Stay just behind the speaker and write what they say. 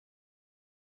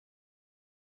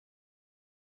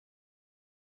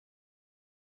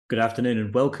Good afternoon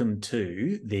and welcome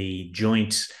to the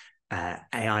joint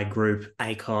AI Group,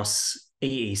 ACOSS,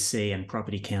 EEC and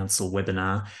Property Council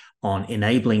webinar on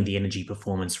enabling the energy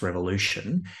performance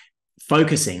revolution,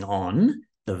 focusing on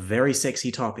the very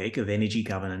sexy topic of energy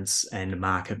governance and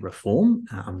market reform.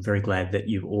 I'm very glad that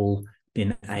you've all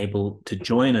been able to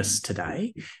join us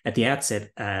today. At the outset,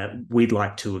 we'd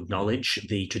like to acknowledge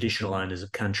the traditional owners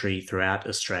of country throughout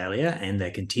Australia and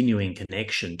their continuing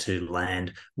connection to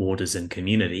land, waters and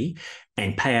community,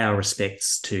 and pay our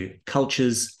respects to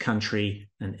cultures, country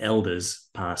and elders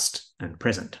past and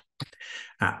present.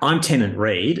 I'm Tennant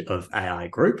of AI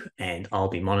Group, and I'll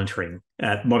be moderating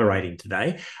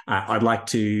today. I'd like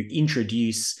to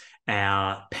introduce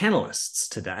our panelists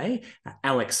today: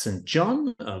 Alex St.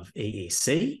 John of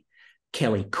EEC,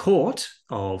 Kellie Court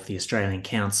of the Australian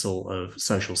Council of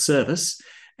Social Service,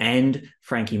 and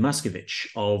Frankie Muskovic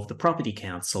of the Property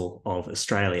Council of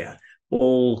Australia,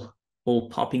 all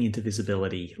popping into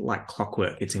visibility like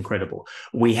clockwork. It's incredible.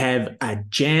 We have a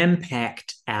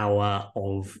jam-packed hour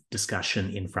of discussion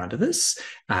in front of us.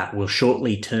 We'll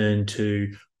shortly turn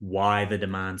to why the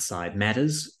demand side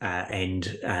matters,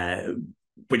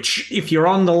 which, if you're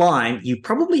on the line, you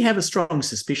probably have a strong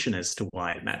suspicion as to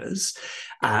why it matters.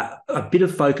 A bit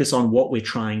of focus on what we're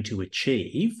trying to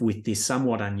achieve with this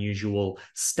somewhat unusual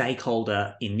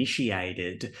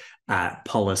stakeholder-initiated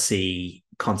policy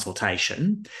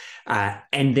consultation,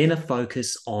 and then a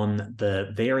focus on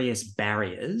the various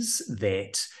barriers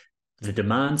that the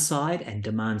demand side and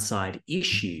demand side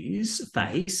issues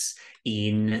face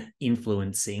in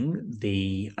influencing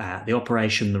the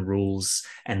operation, the rules,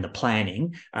 and the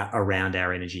planning around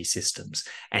our energy systems.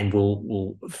 And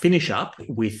we'll finish up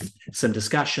with some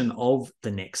discussion of the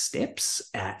next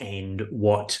steps and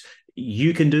what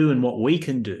you can do and what we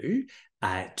can do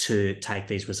to take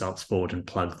these results forward and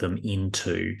plug them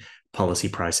into policy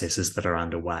processes that are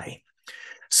underway.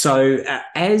 So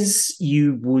as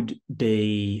you would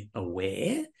be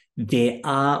aware, there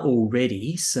are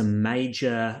already some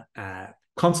major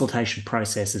consultation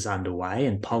processes underway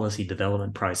and policy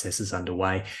development processes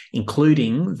underway,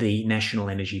 including the National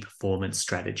Energy Performance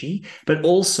Strategy, but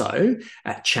also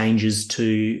changes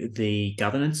to the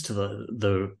governance, to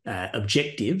the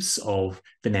objectives of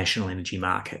the national energy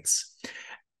markets.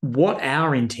 What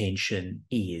our intention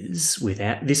is with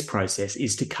this process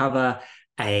is to cover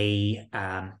a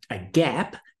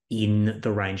gap in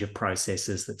the range of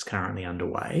processes that's currently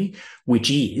underway,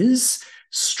 which is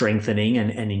strengthening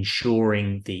and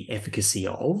ensuring the efficacy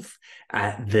of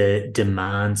the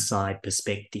demand side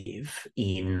perspective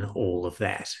in all of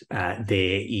that.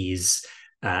 There is,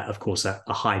 of course, a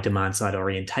high demand side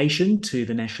orientation to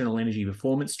the National Energy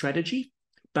Performance Strategy,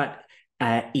 but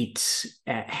it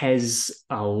has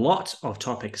a lot of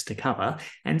topics to cover.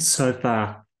 And so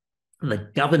far, the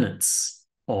governance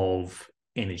of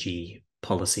energy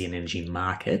policy and energy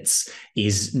markets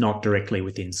is not directly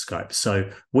within scope. So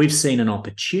we've seen an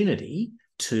opportunity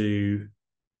to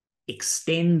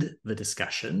extend the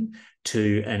discussion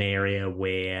to an area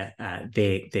where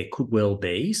there could well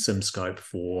be some scope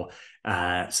for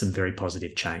some very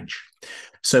positive change.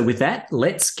 So with that,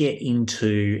 let's get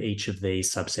into each of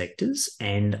these subsectors,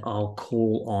 and I'll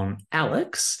call on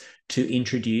Alex to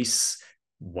introduce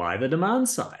why the demand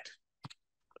side.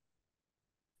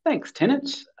 Thanks,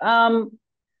 Tennant. So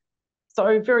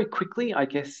very quickly, I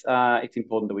guess it's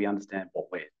important that we understand what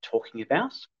we're talking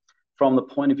about. From the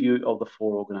point of view of the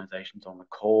four organisations on the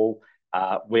call,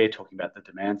 we're talking about the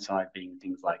demand side being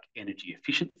things like energy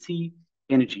efficiency,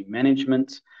 energy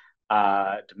management,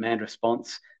 demand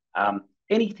response,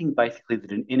 anything basically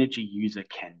that an energy user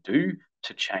can do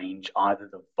to change either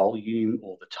the volume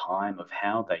or the time of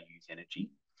how they use energy,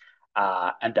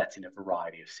 and that's in a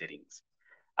variety of settings.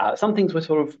 Some things we're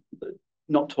sort of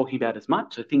not talking about as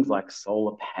much, so things like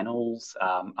solar panels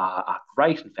are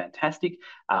great and fantastic,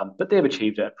 but they've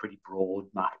achieved a pretty broad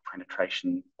market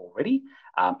penetration already,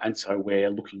 and so we're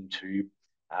looking to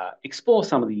explore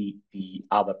some of the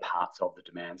other parts of the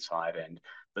demand side and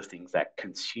the things that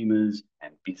consumers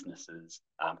and businesses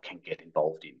can get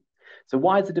involved in. So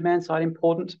why is the demand side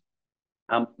important?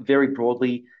 Very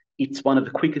broadly, it's one of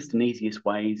the quickest and easiest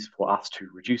ways for us to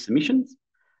reduce emissions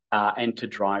and to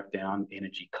drive down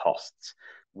energy costs.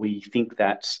 We think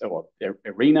that, or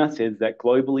ARENA says that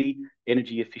globally,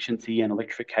 energy efficiency and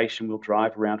electrification will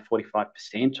drive around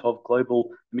 45% of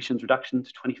global emissions reduction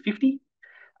to 2050.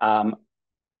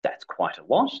 That's quite a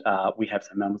lot. We have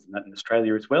some numbers on that in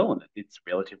Australia as well, and it's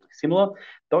relatively similar.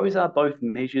 Those are both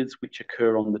measures which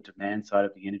occur on the demand side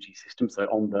of the energy system, so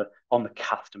on the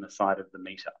customer side of the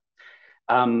meter.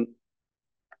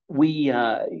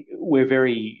 we're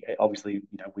very obviously,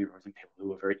 we represent people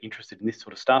who are very interested in this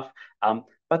sort of stuff.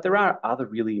 But there are other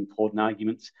really important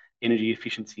arguments. Energy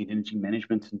efficiency and energy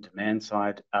management and demand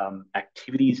side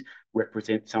activities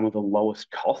represent some of the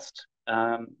lowest cost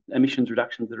emissions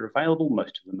reductions that are available.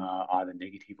 Most of them are either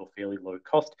negative or fairly low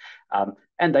cost,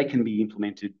 and they can be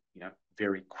implemented,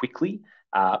 very quickly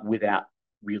without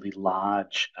really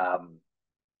large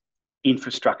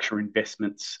infrastructure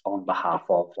investments on behalf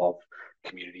of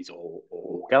communities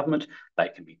or government. They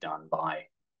can be done by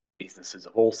businesses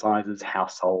of all sizes,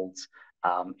 households,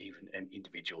 even and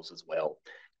individuals as well.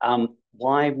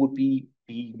 Why would we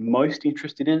be most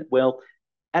interested in it? Well,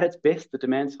 at its best, the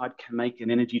demand side can make an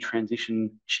energy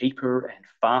transition cheaper and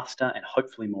faster and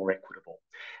hopefully more equitable.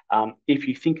 If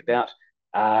you think about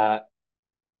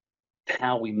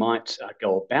how we might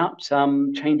go about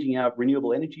changing our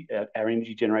renewable energy, our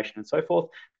energy generation and so forth,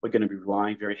 we're going to be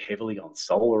relying very heavily on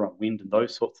solar, on wind and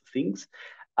those sorts of things.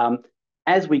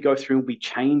 As we go through, we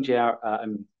change our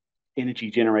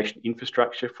energy generation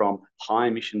infrastructure from high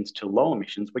emissions to low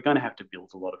emissions, we're going to have to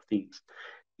build a lot of things.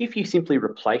 If you simply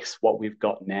replace what we've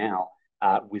got now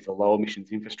with a low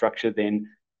emissions infrastructure, then,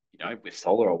 with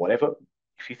solar or whatever,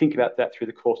 if you think about that through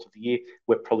the course of the year,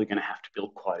 we're probably going to have to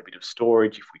build quite a bit of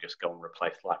storage if we just go and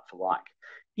replace like for like.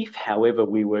 If, however,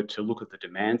 we were to look at the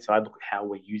demand side, look at how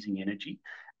we're using energy,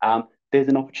 there's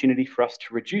an opportunity for us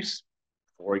to reduce,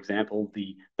 for example,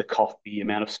 the cost, the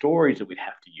amount of storage that we'd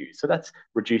have to use. So that's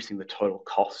reducing the total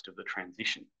cost of the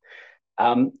transition.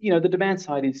 The demand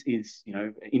side is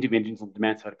interventions on the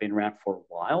demand side have been around for a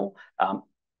while.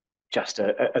 Just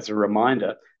as a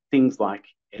reminder, things like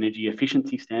energy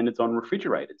efficiency standards on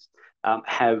refrigerators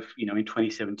have, in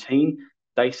 2017,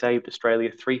 they saved Australia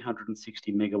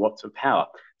 360 megawatts of power.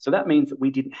 So that means that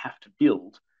we didn't have to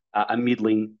build a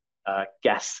middling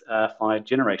gas-fired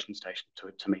generation station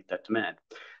to meet that demand.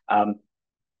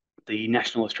 The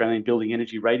National Australian Building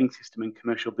Energy Rating System and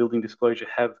Commercial Building Disclosure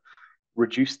have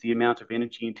reduced the amount of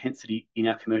energy intensity in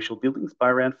our commercial buildings by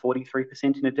around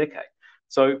 43% in a decade.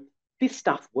 So this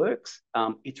stuff works.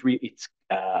 It's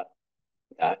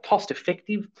cost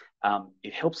effective.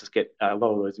 It helps us get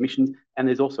lower those emissions, and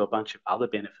there's also a bunch of other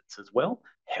benefits as well: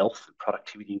 health,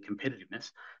 productivity, and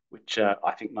competitiveness, which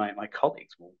I think my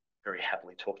colleagues will very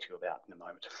happily talk to you about in a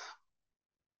moment.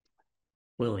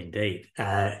 Well, indeed.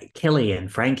 Kellie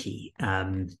and Frankie,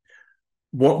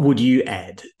 what would you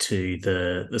add to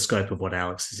the scope of what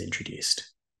Alex has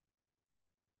introduced?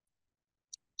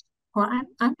 Well,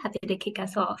 I'm happy to kick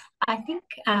us off. I think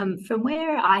from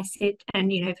where I sit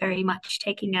and, very much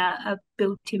taking a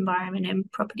built environment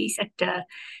and property sector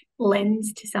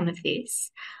lens to some of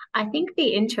this, I think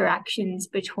the interactions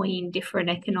between different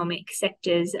economic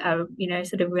sectors are,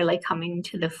 sort of really coming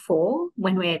to the fore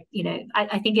when we're,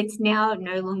 I think it's now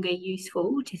no longer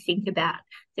useful to think about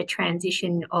the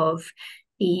transition of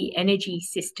the energy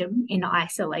system in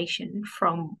isolation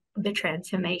from the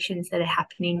transformations that are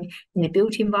happening in the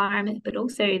built environment, but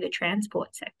also the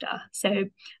transport sector. So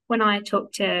when I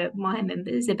talk to my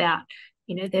members about,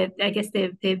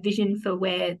 their vision for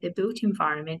where the built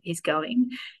environment is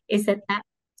going, is that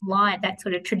line, that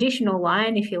sort of traditional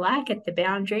line, if you like, at the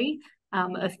boundary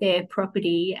of their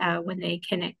property when they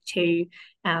connect to,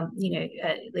 either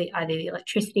the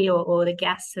electricity or the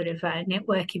gas sort of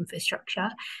network infrastructure,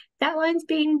 that line's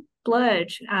being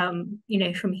blurred,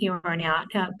 from here on out.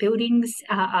 Buildings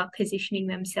are positioning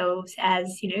themselves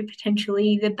as,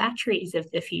 potentially the batteries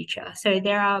of the future. So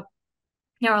there are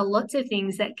lots of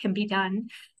things that can be done,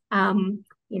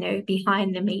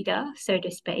 behind the meter, so to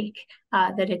speak,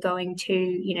 that are going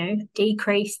to,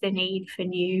 decrease the need for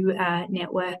new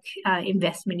network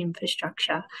investment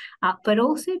infrastructure, but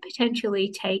also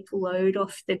potentially take load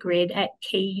off the grid at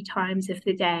key times of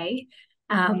the day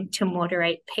to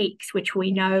moderate peaks, which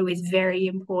we know is very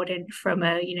important from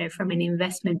an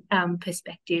investment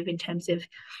perspective in terms of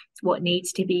what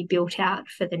needs to be built out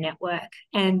for the network.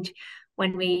 And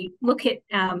when we look at,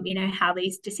 how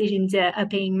these decisions are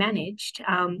being managed,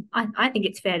 I think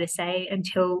it's fair to say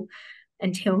until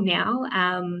now,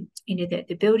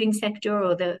 the building sector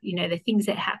or the things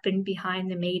that happen behind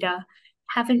the meter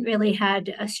haven't really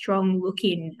had a strong look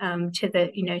in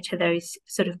to those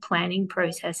sort of planning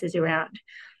processes around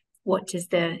what does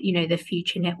the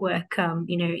future network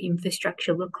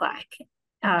infrastructure look like,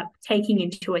 taking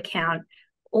into account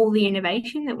all the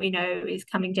innovation that we know is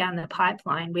coming down the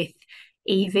pipeline with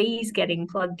EVs getting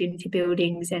plugged into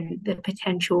buildings and the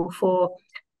potential for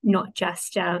not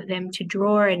just them to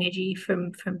draw energy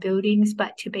from buildings,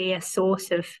 but to be a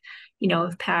source of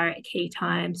power at key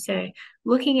times. So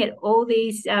looking at all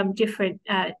these different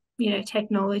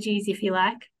technologies, if you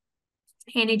like,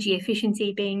 energy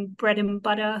efficiency being bread and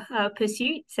butter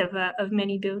pursuits of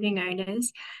many building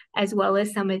owners, as well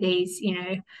as some of these,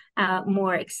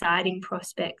 more exciting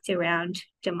prospects around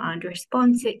demand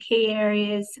response at key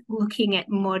areas, looking at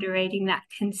moderating that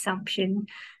consumption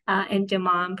and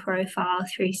demand profile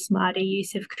through smarter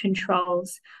use of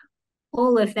controls.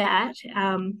 All of that,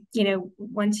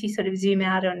 once you sort of zoom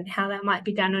out on how that might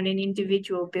be done on an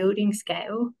individual building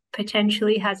scale,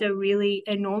 potentially has a really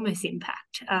enormous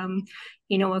impact,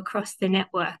 across the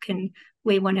network. And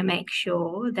we want to make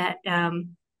sure that,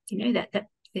 that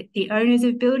the owners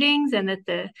of buildings and that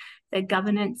the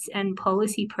governance and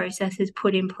policy processes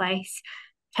put in place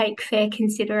take fair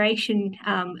consideration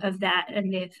of that,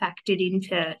 and they're factored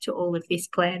into all of this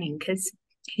planning, because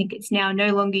I think it's now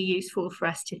no longer useful for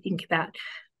us to think about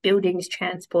buildings,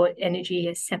 transport, energy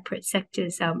as separate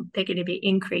sectors. They're going to be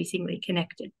increasingly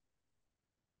connected.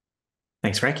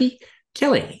 Thanks, Frankie.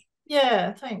 Kellie.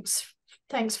 Yeah, thanks.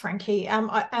 Thanks, Frankie.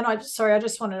 I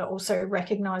just wanted to also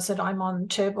recognise that I'm on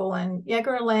Turrbal and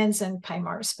Yagara lands and pay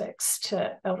my respects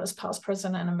to elders past,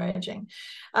 present and emerging.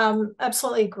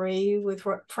 Absolutely agree with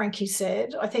what Frankie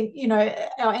said. I think,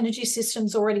 our energy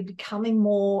system's already becoming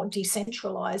more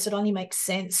decentralised. It only makes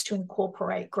sense to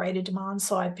incorporate greater demand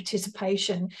side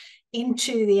participation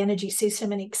into the energy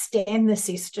system and extend the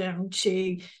system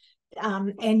to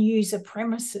end user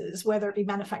premises, whether it be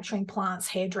manufacturing plants,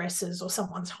 hairdressers or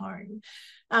someone's home.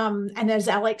 And as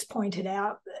Alex pointed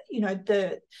out,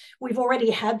 we've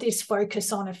already had this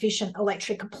focus on efficient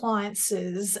electric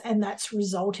appliances, and that's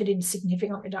resulted in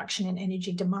significant reduction in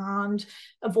energy demand,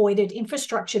 avoided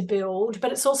infrastructure build,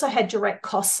 but it's also had direct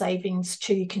cost savings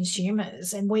to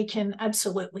consumers, and we can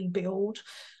absolutely build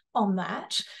on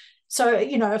that. So,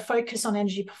 a focus on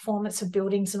energy performance of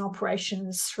buildings and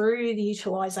operations through the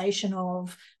utilisation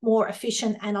of more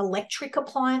efficient and electric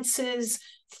appliances,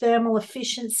 thermal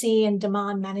efficiency and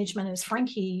demand management, as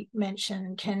Frankie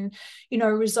mentioned, can,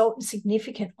 result in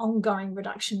significant ongoing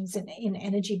reductions in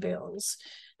energy bills.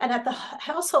 And at the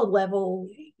household level,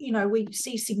 we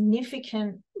see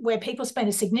significant, where people spend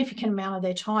a significant amount of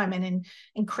their time, and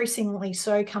increasingly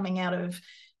so coming out of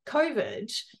COVID,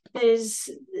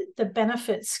 the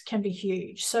benefits can be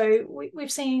huge. So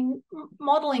we've seen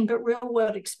modelling, but real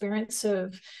world experience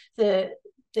of the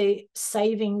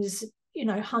savings,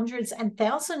 hundreds and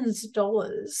thousands of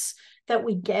dollars that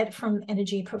we get from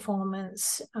energy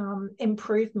performance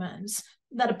improvements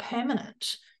that are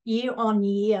permanent year on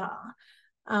year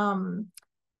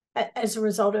as a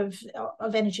result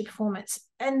of energy performance.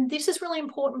 And this is really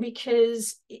important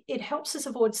because it helps us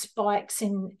avoid spikes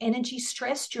in energy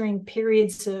stress during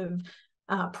periods of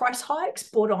price hikes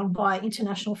brought on by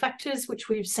international factors, which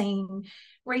we've seen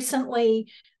recently,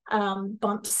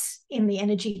 bumps in the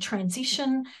energy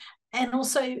transition, and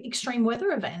also extreme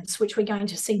weather events, which we're going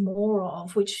to see more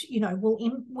of, which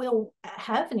will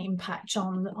have an impact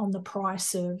on the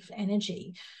price of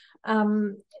energy.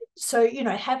 So,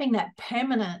 having that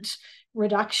permanent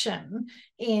reduction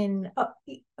in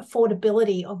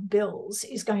affordability of bills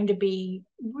is going to be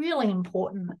really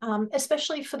important,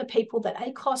 especially for the people that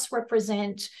ACOSS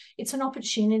represent. It's an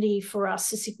opportunity for us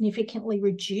to significantly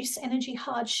reduce energy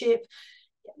hardship,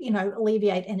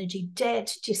 alleviate energy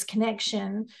debt,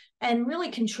 disconnection, and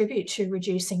really contribute to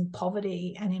reducing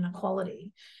poverty and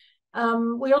inequality.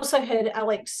 We also heard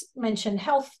Alex mention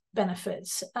health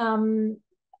benefits.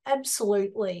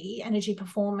 Absolutely, energy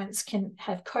performance can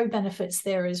have co-benefits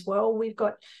there as well. We've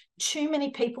got too many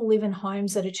people live in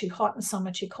homes that are too hot in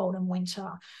summer, too cold in winter.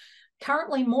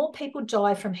 Currently, more people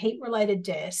die from heat-related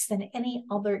deaths than any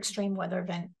other extreme weather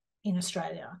event in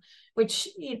Australia, which,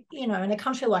 in a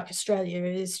country like Australia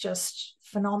is just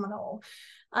phenomenal.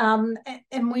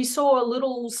 And we saw a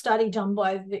little study done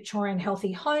by the Victorian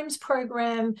Healthy Homes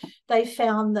program. They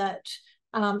found that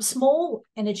small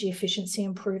energy efficiency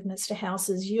improvements to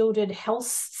houses yielded health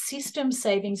system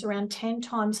savings around 10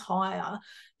 times higher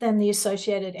than the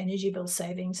associated energy bill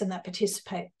savings, and that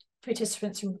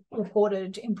participants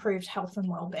reported improved health and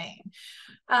well-being.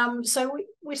 So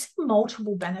we see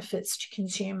multiple benefits to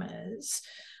consumers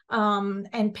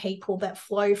and people that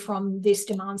flow from this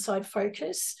demand-side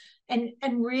focus. And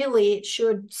really it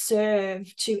should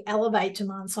serve to elevate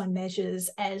demand-side measures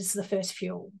as the first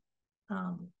fuel.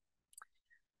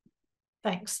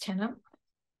 Thanks, Tennant.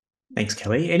 Thanks,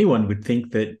 Kellie. Anyone would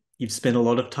think that you've spent a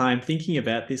lot of time thinking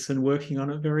about this and working on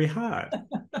it very hard.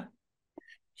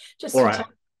 Just all right.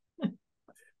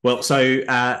 Well, so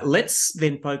let's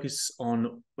then focus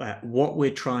on what we're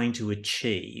trying to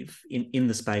achieve in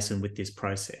the space and with this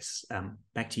process.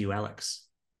 Back to you, Alex.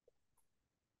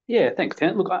 Yeah, thanks,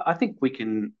 Tennant. Look, I think we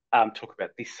can talk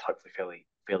about this hopefully fairly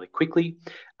fairly quickly.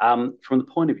 From the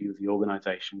point of view of the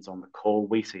organisations on the call,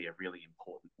 we see a really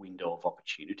important window of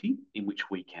opportunity in which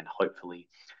we can hopefully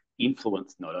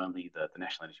influence not only the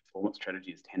National Energy Performance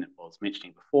Strategy, as Tennant was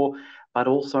mentioning before, but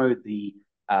also the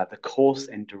course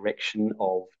and direction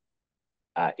of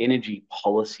energy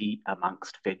policy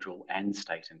amongst federal and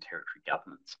state and territory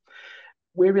governments.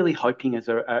 We're really hoping as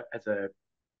a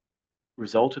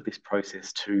result of this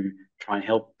process to try and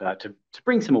help to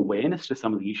bring some awareness to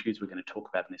some of the issues we're going to talk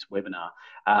about in this webinar,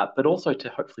 but also to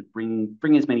hopefully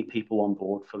bring as many people on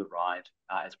board for the ride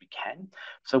as we can.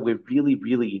 So we're really,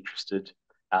 really interested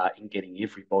in getting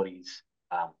everybody's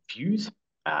views,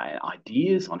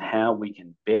 ideas on how we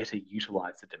can better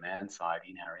utilise the demand side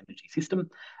in our energy system.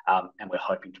 And we're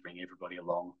hoping to bring everybody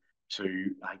along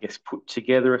to, I guess, put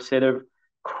together a set of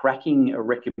cracking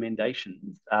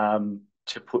recommendations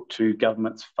to put to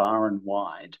governments far and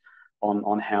wide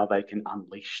on how they can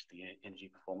unleash the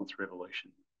energy performance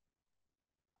revolution.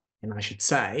 And I should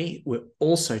say, we're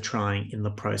also trying in the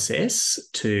process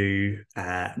to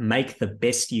make the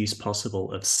best use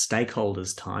possible of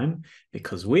stakeholders' time,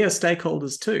 because we are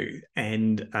stakeholders too,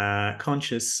 and are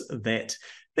conscious that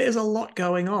there's a lot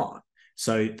going on.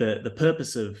 So the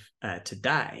purpose of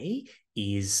today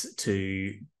is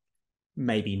to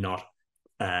maybe not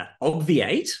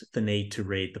obviate the need to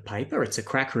read the paper. It's a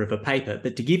cracker of a paper,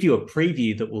 but to give you a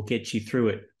preview that will get you through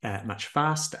it much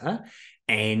faster,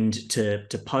 and to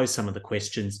pose some of the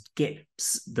questions, get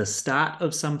the start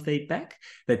of some feedback,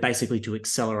 but basically to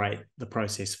accelerate the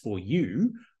process for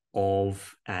you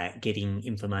of getting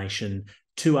information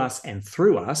to us and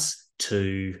through us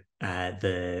to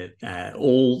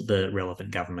all the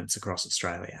relevant governments across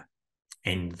Australia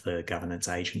and the governance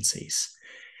agencies.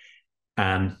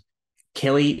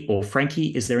 Kellie or Frankie,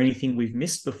 is there anything we've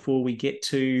missed before we get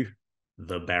to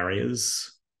the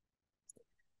barriers?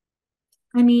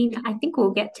 I mean, I think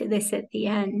we'll get to this at the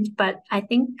end, but I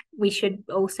think we should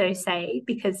also say,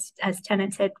 because as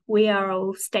Tennant said, we are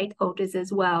all stakeholders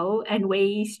as well, and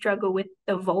we struggle with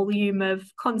the volume of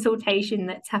consultation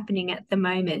that's happening at the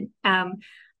moment. I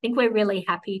think we're really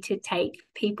happy to take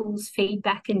people's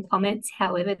feedback and comments,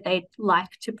 however they'd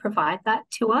like to provide that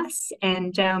to us.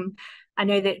 And I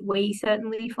know that we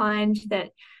certainly find that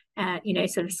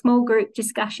sort of small group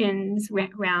discussions,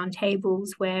 round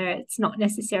tables, where it's not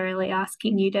necessarily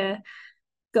asking you to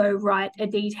go write a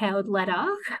detailed letter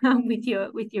with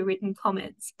your written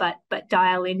comments, but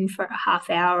dial in for a half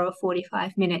hour or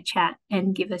 45-minute chat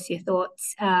and give us your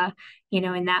thoughts.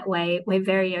 In that way, we're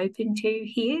very open to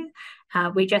here.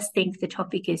 We just think the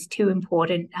topic is too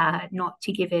important not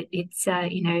to give it its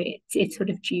sort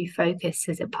of due focus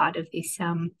as a part of this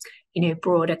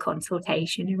broader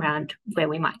consultation around where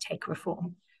we might take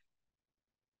reform.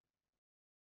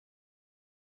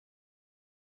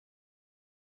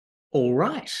 All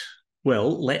right.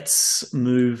 Well, let's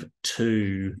move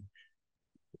to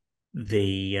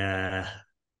the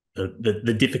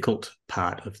difficult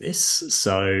part of this.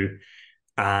 So,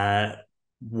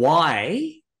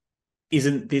 why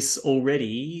isn't this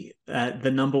already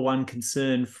the number one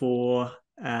concern for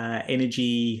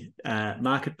energy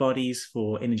market bodies,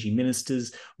 for energy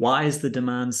ministers? Why is the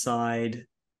demand side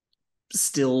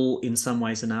still in some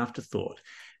ways an afterthought?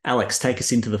 Alex, take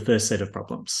us into the first set of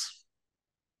problems.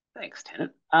 Thanks,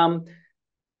 Tennant.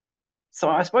 So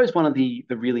I suppose one of the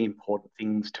really important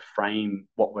things to frame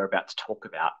what we're about to talk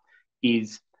about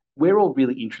is we're all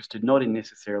really interested not in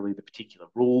necessarily the particular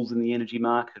rules in the energy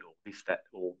market or this, that,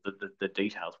 or the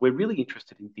details. We're really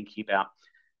interested in thinking about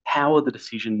how are the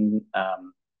decisions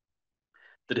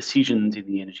in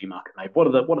the energy market made? What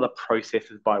are the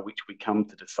processes by which we come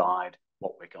to decide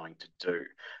what we're going to do?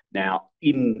 Now,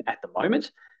 at the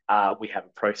moment, we have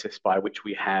a process by which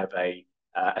we have a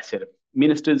set of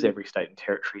ministers, every state and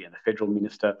territory and the federal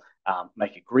minister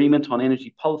make agreement on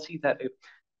energy policy.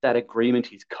 That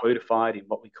agreement is codified in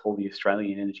what we call the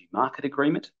Australian Energy Market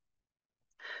Agreement.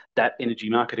 That energy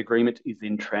market agreement is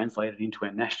then translated into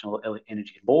our national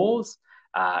energy laws,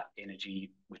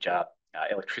 which are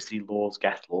electricity laws,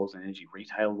 gas laws, and energy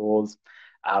retail laws.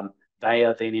 They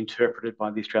are then interpreted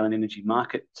by the Australian Energy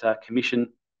Market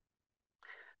Commission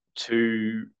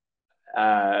to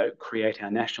create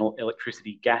our national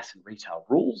electricity, gas, and retail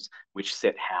rules, which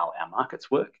set how our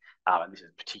markets work. And this is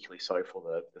particularly so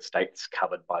for the states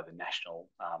covered by the national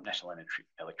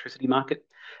electricity market.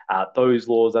 Those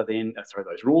rules are then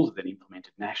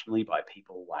implemented nationally by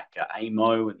people like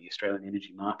AEMO and the Australian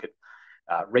Energy Market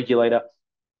Regulator.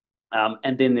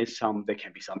 And then there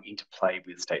can be some interplay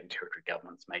with state and territory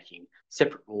governments making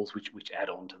separate rules which add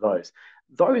on to those.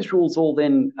 Those rules all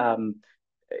then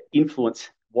influence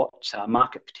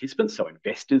market participants, so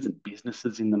investors and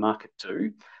businesses in the market,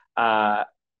 do.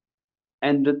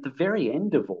 And at the very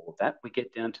end of all of that, we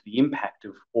get down to the impact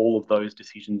of all of those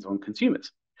decisions on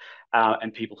consumers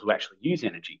and people who actually use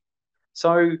energy.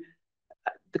 So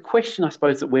the question, I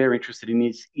suppose, that we're interested in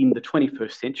is, in the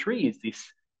 21st century, is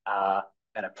this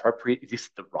is this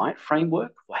the right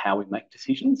framework for how we make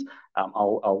decisions?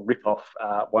 I'll rip off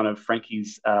one of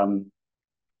Frankie's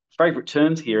favourite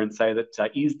terms here and say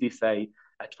that is this a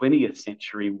 20th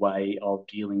century way of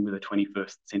dealing with a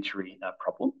 21st century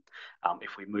problem?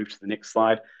 If we move to the next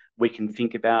slide, we can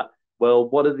think about, well,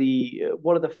 what are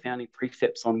the founding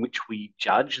precepts on which we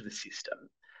judge the system?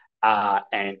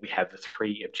 And we have the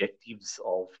three objectives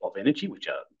of energy, which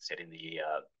are set in the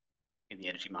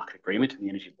Energy Market Agreement and the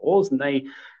energy laws, and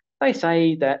they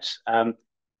say that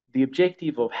the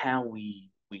objective of how we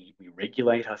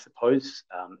regulate, I suppose,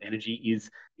 energy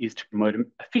is to promote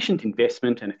efficient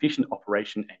investment and efficient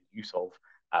operation and use of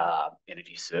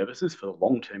energy services for the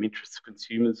long-term interests of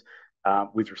consumers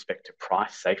with respect to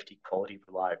price, safety, quality,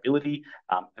 reliability,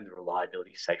 and the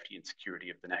reliability, safety, and security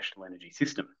of the national energy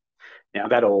system. Now,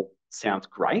 that all sounds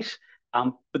great,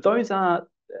 but those are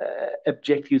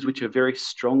objectives which are very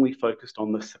strongly focused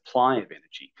on the supply of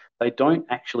energy. They don't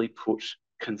actually put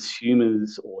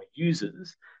consumers or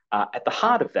users at the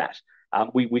heart of that.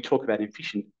 We talk about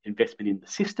efficient investment in the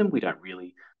system. We don't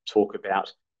really talk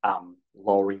about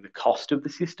lowering the cost of the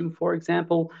system, for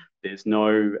example. There's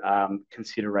no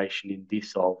consideration in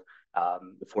this of,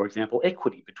 for example,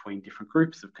 equity between different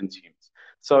groups of consumers.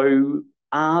 So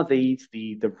are these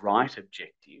the right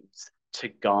objectives to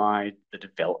guide the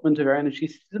development of our energy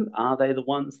system? Are they the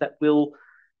ones that will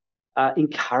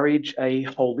encourage a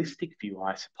holistic view,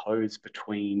 I suppose,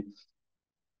 between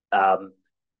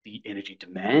the energy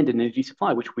demand and energy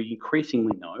supply, which we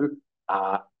increasingly know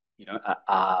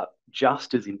are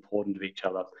just as important to each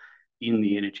other in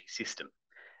the energy system?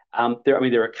 There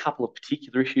are a couple of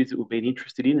particular issues that we've been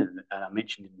interested in and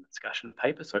mentioned in the discussion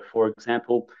paper. So, for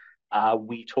example,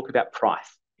 we talk about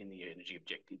price in the energy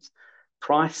objectives.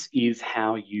 Price is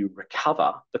how you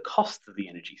recover the costs of the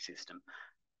energy system.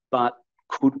 But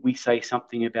could we say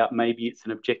something about maybe it's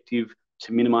an objective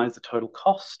to minimise the total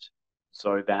cost,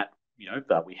 so that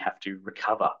that we have to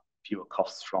recover fewer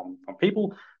costs from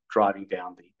people, driving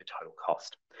down the total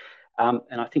cost?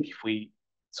 And I think if we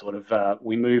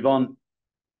we move on,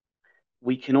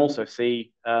 we can also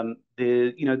see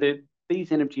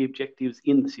these energy objectives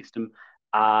in the system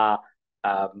are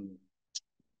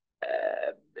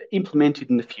implemented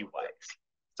in a few ways.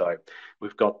 So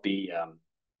we've got these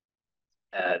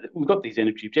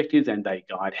energy objectives, and they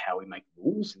guide how we make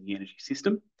rules in the energy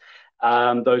system.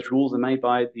 Those rules are made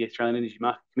by the Australian Energy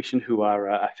Market Commission, who are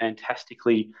a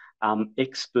fantastically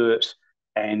expert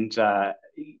and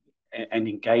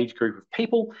engaged group of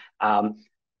people.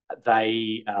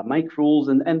 They make rules,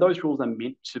 and those rules are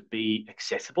meant to be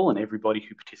accessible, and everybody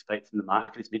who participates in the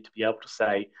market is meant to be able to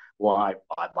say, well,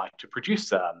 I'd like to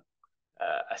produce a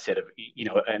set of,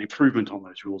 an improvement on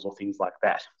those rules or things like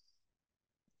that.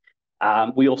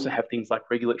 We also have things like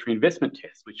regulatory investment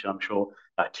tests, which I'm sure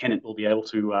Tennant will be able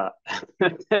to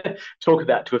talk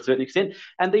about to a certain extent.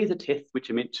 And these are tests which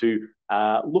are meant to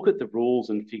look at the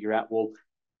rules and figure out, well,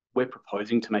 we're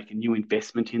proposing to make a new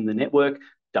investment in the network.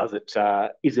 Is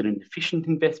it an efficient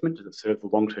investment? Does it serve the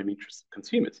long-term interests of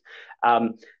consumers?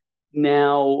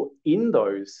 Now, in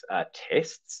those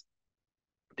tests,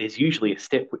 there's usually a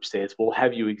step which says, well,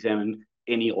 have you examined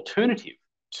any alternative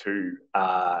to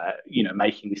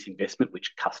making this investment,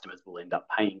 which customers will end up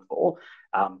paying for?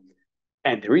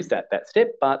 And there is that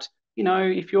step, but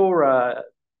if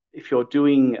you're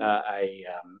doing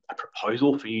a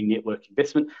proposal for new network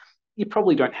investment, you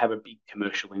probably don't have a big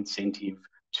commercial incentive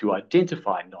to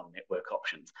identify non-network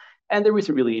options, and there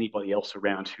isn't really anybody else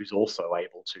around who's also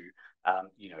able to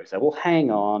say, well,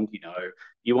 hang on,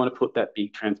 you want to put that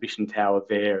big transmission tower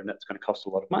there, and that's going to cost a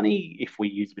lot of money. If we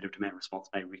use a bit of demand response,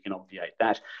 maybe we can obviate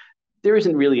that. There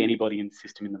isn't really anybody in the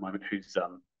system in the moment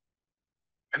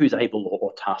who's able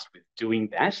or tasked with doing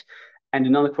that. And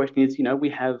another question is, we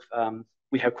have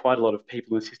quite a lot of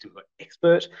people in the system who are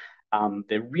expert.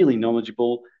 They're really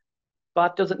knowledgeable,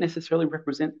 but doesn't necessarily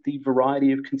represent the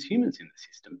variety of consumers in the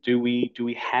system. Do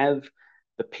we have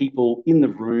the people in the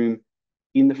room,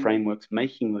 in the frameworks,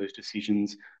 making those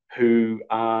decisions who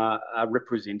are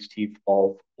representative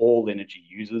of all energy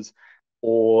users?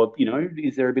 Or,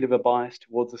 is there a bit of a bias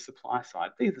towards the supply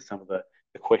side? These are some of the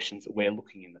questions that we're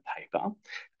looking in the paper.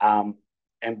 And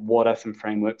what are some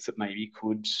frameworks that maybe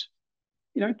could,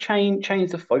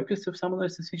 change the focus of some of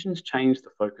those decisions, change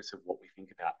the focus of what we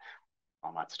think about? I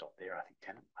might stop there. I think,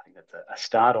 Tennant, that's a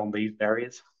start on these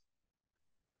barriers.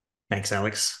 Thanks,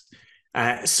 Alex.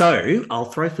 So I'll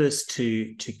throw first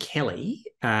to Kellie.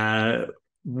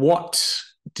 What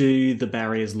do the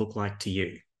barriers look like to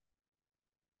you?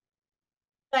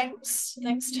 Thanks,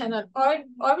 Tennant. I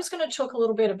was going to talk a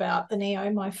little bit about the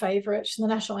NEO, my favourite, the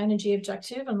National Energy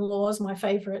Objective, and laws, my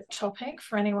favourite topic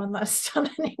for anyone that's done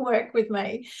any work with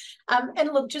me.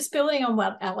 And look, just building on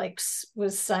what Alex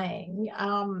was saying,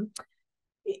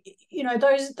 you know,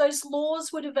 those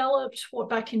laws were developed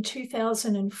back in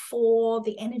 2004.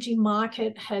 The energy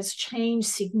market has changed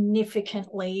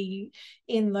significantly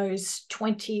in those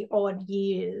 20 odd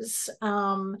years.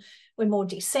 We're more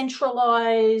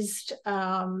decentralized.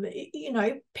 You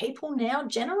know, people now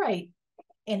generate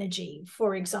energy,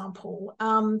 for example.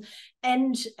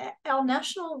 And our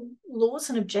national laws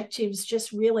and objectives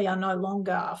just really are no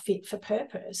longer fit for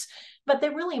purpose. But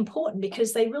they're really important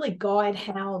because they really guide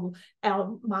how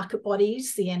our market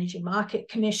bodies, the Energy Market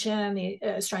Commission, the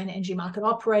Australian Energy Market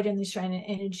Operator, and the Australian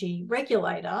Energy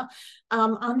Regulator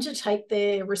undertake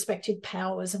their respective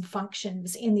powers and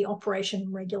functions in the operation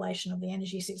and regulation of the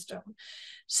energy system.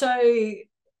 So,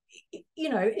 you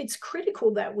know, it's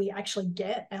critical that we actually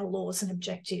get our laws and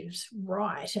objectives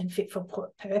right and fit for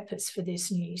purpose for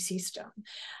this new system.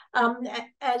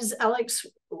 As Alex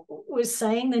was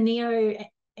saying, the NEO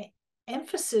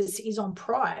emphasis is on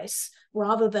price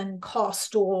rather than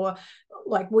cost, or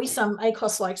like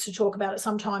ACOSS likes to talk about it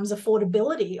sometimes,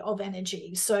 affordability of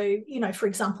energy. So, you know, for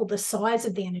example, the size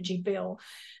of the energy bill.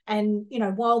 And, you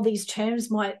know, while these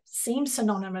terms might seem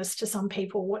synonymous to some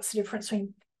people, what's the difference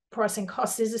between price and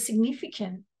cost? There's a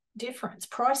significant difference.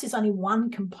 Price is only one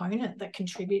component that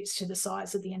contributes to the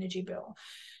size of the energy bill.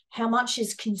 How much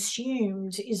is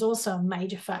consumed is also a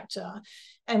major factor.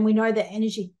 And we know that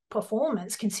energy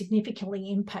performance can significantly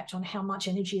impact on how much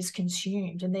energy is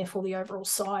consumed and therefore the overall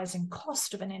size and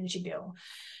cost of an energy bill.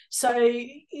 So,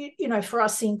 you know, for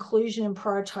us, the inclusion and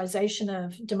prioritisation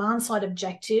of demand-side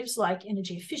objectives like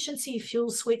energy efficiency, fuel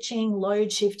switching,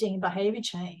 load shifting, and behaviour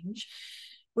change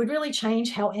would really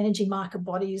change how energy market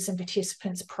bodies and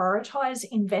participants prioritise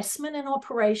investment and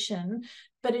operation,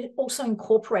 but it also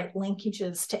incorporate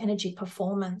linkages to energy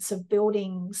performance of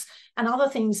buildings and other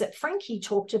things that Frankie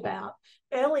talked about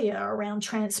earlier around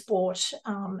transport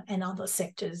and other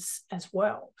sectors as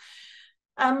well.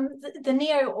 The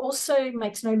NEO also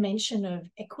makes no mention of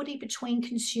equity between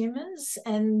consumers,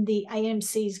 and the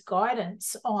AMC's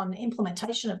guidance on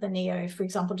implementation of the NEO, for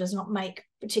example, does not make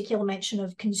particular mention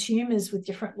of consumers with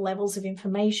different levels of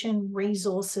information,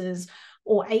 resources,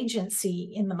 or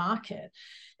agency in the market.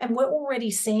 And we're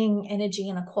already seeing energy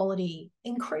inequality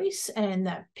increase and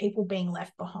that people being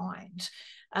left behind.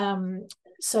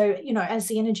 So, you know, as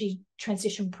the energy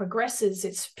transition progresses,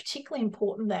 it's particularly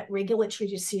important that regulatory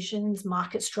decisions,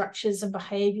 market structures, and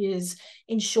behaviours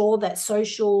ensure that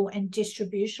social and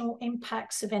distributional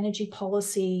impacts of energy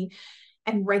policy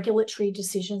and regulatory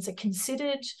decisions are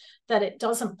considered, that it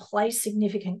doesn't place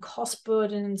significant cost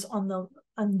burdens on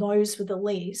those with the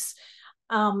least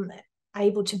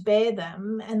able to bear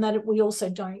them, and that we also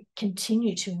don't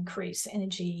continue to increase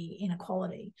energy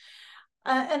inequality.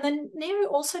 And then NEO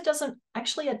also doesn't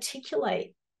actually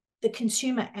articulate the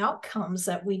consumer outcomes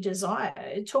that we desire.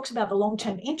 It talks about the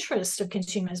long-term interest of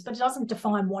consumers, but it doesn't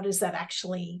define what does that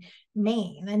actually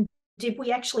mean. And did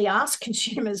we actually ask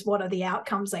consumers what are the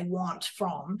outcomes they want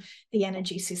from the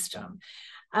energy system?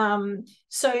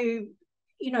 So,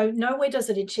 you know, nowhere does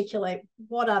it articulate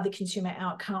what are the consumer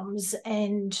outcomes,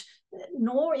 and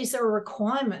nor is there a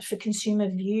requirement for consumer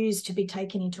views to be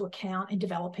taken into account in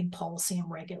developing policy and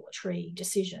regulatory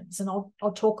decisions. And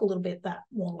I'll talk a little bit that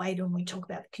more later when we talk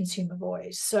about the consumer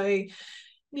voice. So, you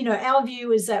know, our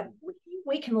view is that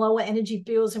we can lower energy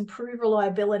bills, improve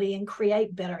reliability, and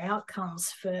create better outcomes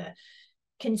for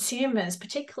consumers,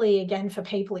 particularly, again, for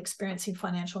people experiencing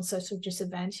financial and social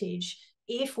disadvantage,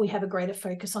 if we have a greater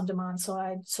focus on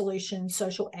demand-side solutions,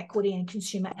 social equity, and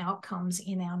consumer outcomes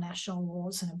in our national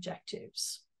laws and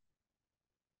objectives.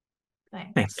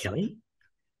 Thanks, Kellie.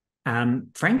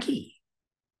 Frankie.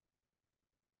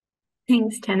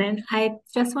 Thanks, Tennant. I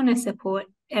just want to support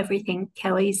everything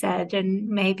Kellie said, and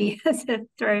maybe as a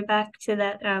throwback to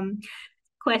that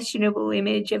questionable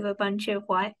image of a bunch of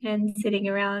white men sitting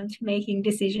around making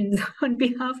decisions on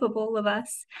behalf of all of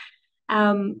us,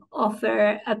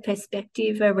 offer a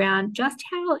perspective around just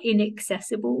how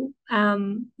inaccessible,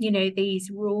 you know, these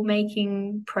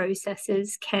rulemaking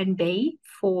processes can be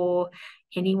for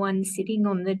anyone sitting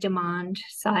on the demand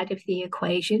side of the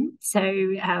equation. So,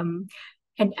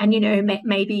 and you know,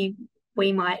 maybe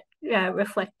we might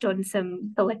reflect on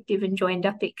some collective and joined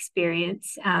up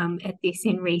experience at this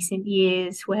in recent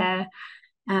years, where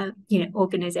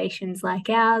organisations like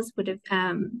ours would have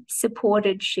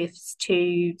supported shifts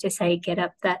to say get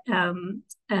up that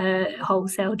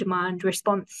wholesale demand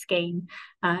response scheme,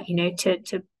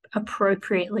 to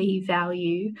appropriately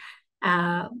value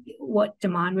what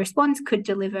demand response could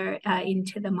deliver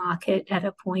into the market at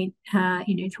a point,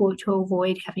 to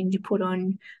avoid having to put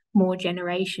on more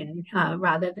generation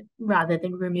rather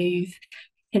than remove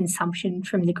consumption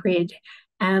from the grid.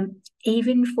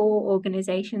 Even for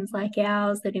organisations like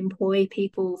ours that employ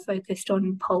people focused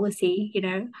on policy,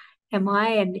 am I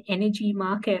an energy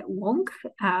market wonk?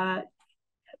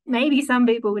 Maybe some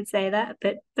people would say that,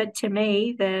 but to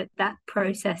me, that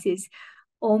process is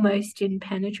almost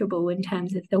impenetrable in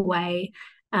terms of the way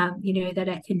that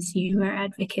a consumer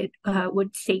advocate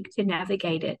would seek to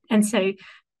navigate it. And so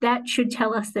that should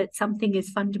tell us that something is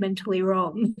fundamentally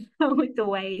wrong with the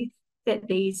way that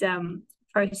these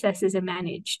processes are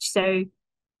managed. So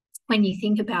when you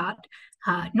think about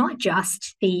not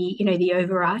just the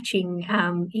overarching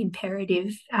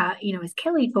imperative, as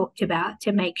Kellie talked about,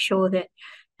 to make sure that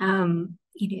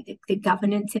the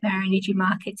governance of our energy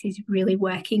markets is really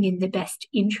working in the best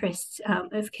interests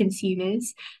of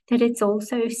consumers, that it's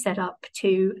also set up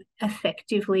to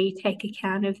effectively take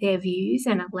account of their views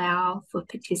and allow for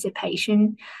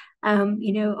participation,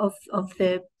 of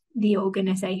the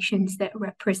organisations that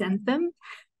represent them.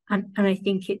 And I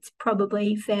think it's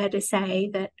probably fair to say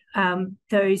that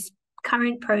those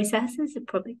current processes are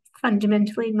probably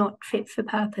fundamentally not fit for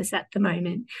purpose at the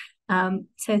moment.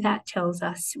 So that tells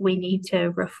us we need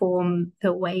to reform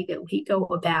the way that we go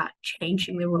about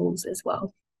changing the rules as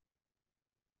well.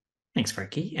 Thanks,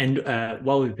 Frankie. And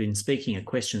while we've been speaking, a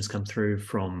question's come through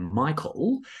from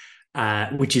Michael,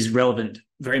 which is relevant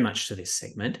very much to this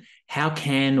segment. How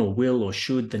can or will or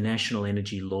should the National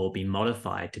Energy Law be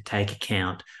modified to take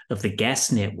account of the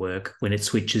gas network when it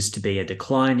switches to be a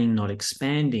declining, not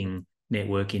expanding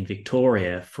network in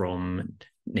Victoria from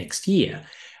next year?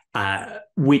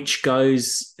 Which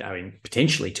goes,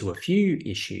 potentially to a few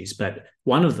issues, but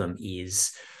one of them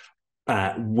is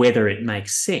whether it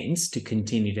makes sense to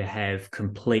continue to have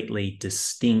completely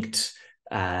distinct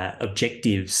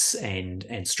objectives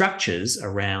and structures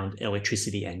around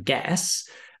electricity and gas,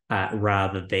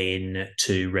 rather than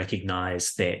to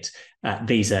recognise that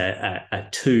these are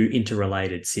two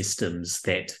interrelated systems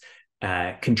that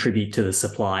contribute to the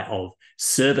supply of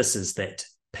services that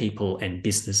people and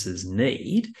businesses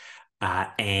need,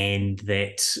 and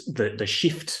that the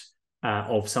shift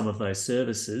of some of those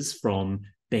services from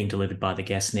being delivered by the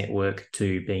gas network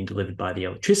to being delivered by the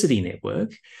electricity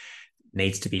network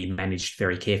needs to be managed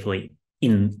very carefully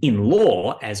in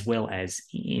law as well as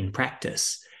in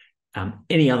practice.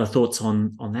 Any other thoughts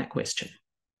on that question?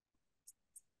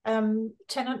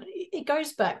 Tennant, it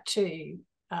goes back to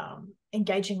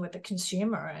engaging with the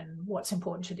consumer and what's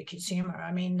important to the consumer.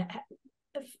 I mean,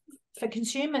 for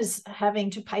consumers, having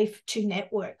to pay to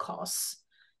network costs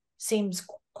seems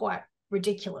quite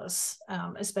ridiculous,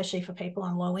 especially for people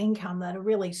on low income that are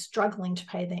really struggling to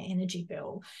pay their energy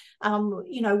bill.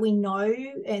 We know,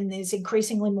 and there's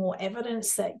increasingly more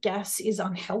evidence that gas is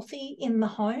unhealthy in the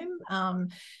home,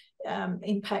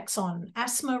 impacts on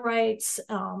asthma rates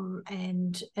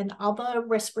and other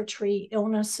respiratory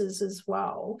illnesses as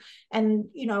well. And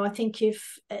I think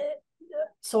if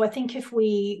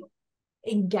we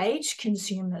engage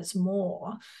consumers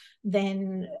more,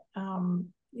 then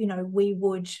we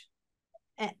would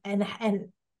and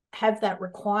have that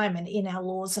requirement in our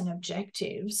laws and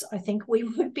objectives. I think we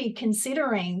would be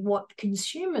considering what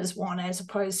consumers want as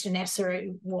opposed to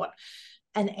necessarily what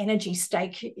an energy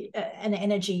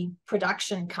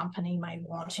production company may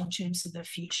want in terms of the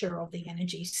future of the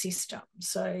energy system.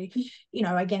 So,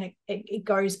 again, it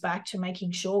goes back to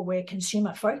making sure we're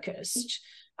consumer focused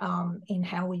in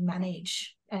how we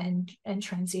manage and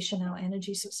transition our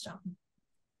energy system.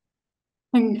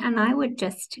 And I would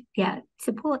just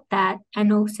support that,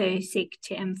 and also seek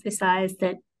to emphasize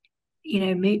that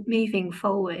moving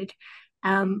forward,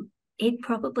 it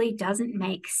probably doesn't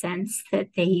make sense that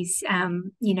these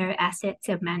assets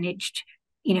are managed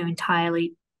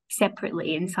entirely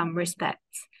separately in some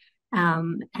respects,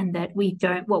 and that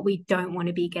what we don't want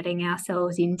to be getting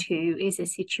ourselves into is a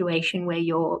situation where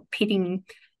you're pitting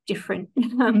different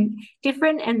and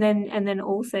then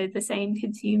also the same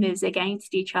consumers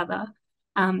against each other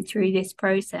through this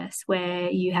process, where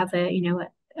you have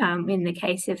in the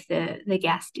case of the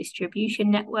gas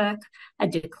distribution network, a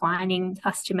declining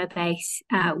customer base,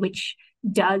 which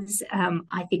does,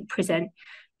 I think, present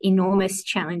enormous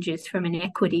challenges from an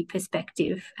equity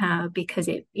perspective, because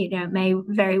it may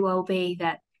very well be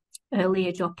that early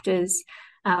adopters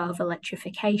of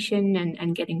electrification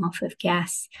and getting off of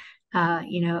gas are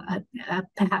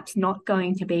perhaps not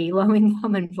going to be low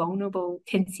income and vulnerable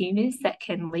consumers that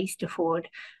can least afford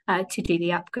to do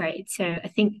the upgrade. So I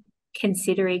think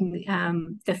considering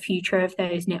the future of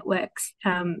those networks,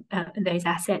 those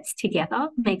assets together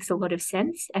makes a lot of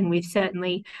sense. And we've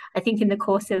certainly, I think in the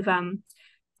course of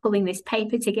pulling this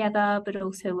paper together, but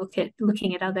also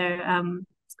looking at other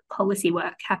policy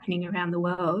work happening around the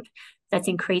world, that's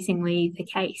increasingly the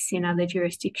case in other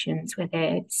jurisdictions where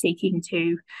they're seeking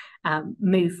to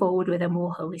move forward with a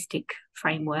more holistic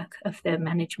framework of the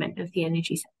management of the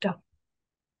energy sector.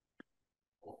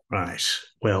 Right.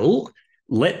 Well,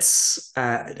 let's,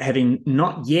 having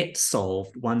not yet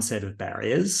solved one set of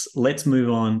barriers, let's move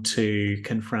on to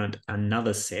confront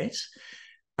another set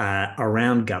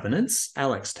around governance.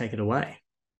 Alex, take it away.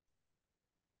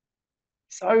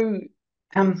 So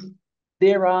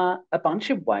there are a bunch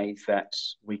of ways that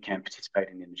we can participate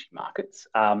in energy markets.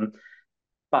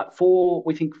 But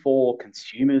we think for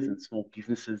consumers and small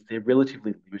businesses, they're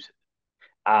relatively limited.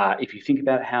 If you think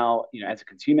about how, as a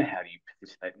consumer, how do you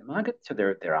participate in the market? So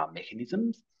there are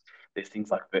mechanisms. There's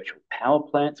things like virtual power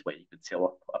plants where you could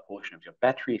sell a portion of your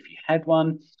battery if you had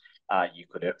one. You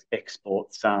could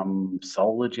export some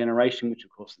solar generation, which of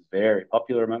course is very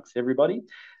popular amongst everybody.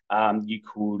 You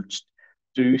could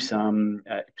do some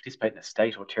participate in a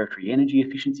state or territory energy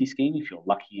efficiency scheme if you're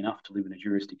lucky enough to live in a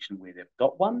jurisdiction where they've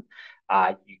got one.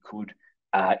 You could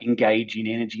engage in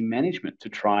energy management to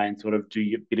try and sort of do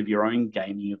a bit of your own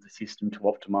gaming of the system to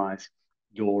optimize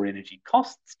your energy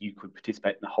costs. You could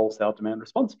participate in the wholesale demand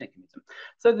response mechanism.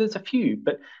 So there's a few,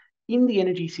 but in the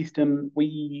energy system,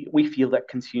 we feel that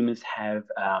consumers have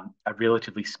a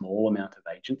relatively small amount of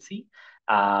agency,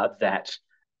 that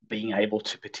being able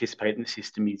to participate in the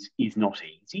system is not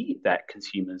easy, that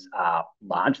consumers are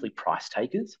largely price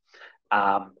takers.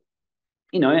 And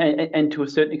to a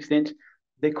certain extent,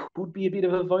 there could be a bit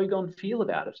of a vogue-on feel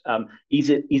about it. Is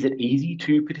it easy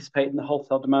to participate in the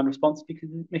wholesale demand response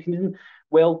mechanism?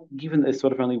 Well, given there's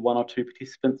sort of only one or two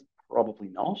participants, probably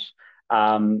not.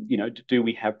 Do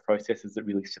we have processes that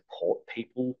really support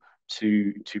people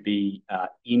to be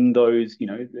in those,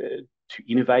 to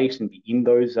innovate and be in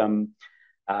those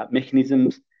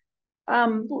mechanisms?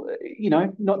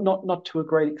 Not to a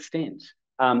great extent.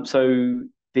 So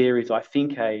there is, I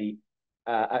think, a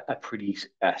pretty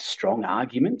strong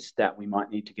argument that we might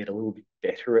need to get a little bit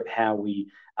better at how we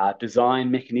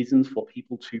design mechanisms for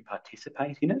people to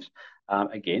participate in it.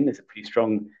 Again, there's a pretty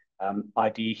strong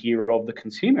idea here of the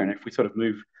consumer, and if we sort of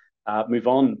move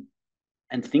on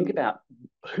and think about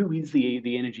who is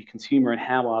the energy consumer and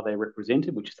how are they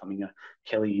represented, which is something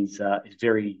Kellie is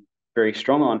very, very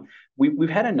strong on. We've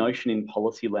had a notion in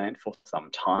policy land for some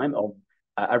time of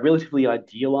a relatively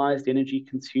idealized energy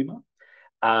consumer.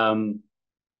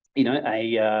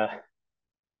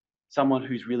 Someone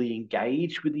who's really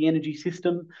engaged with the energy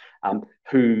system,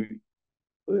 who,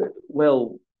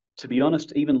 well, to be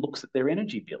honest, even looks at their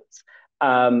energy bills.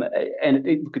 And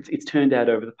it's turned out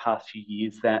over the past few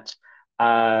years that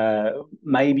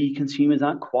maybe consumers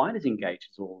aren't quite as engaged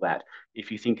as all that. If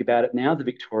you think about it now, the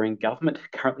Victorian government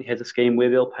currently has a scheme where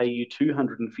they'll pay you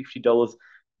 $250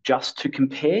 just to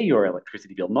compare your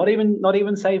electricity bill. Not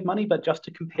even save money, but just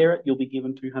to compare it, you'll be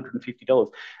given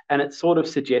 $250. And it sort of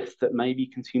suggests that maybe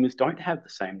consumers don't have the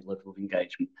same level of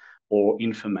engagement or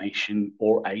information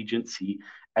or agency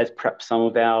as perhaps some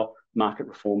of our market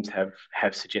reforms have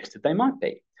suggested they might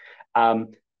be.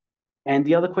 And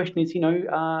the other question is,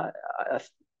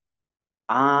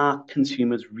 are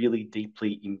consumers really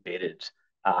deeply embedded,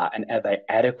 and are they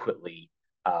adequately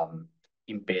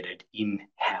embedded in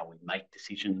how we make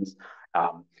decisions?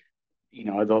 When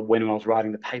I was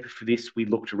writing the paper for this, we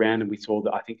looked around and we saw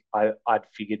that I think I'd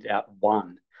figured out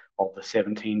one of the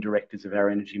 17 directors of our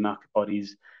energy market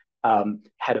bodies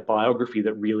had a biography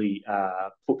that really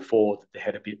put forward that they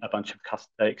had a bunch of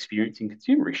experience in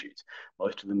consumer issues.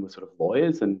 Most of them were sort of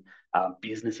lawyers and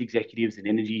business executives and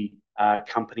energy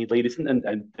company leaders,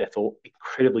 and they thought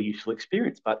incredibly useful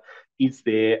experience. But is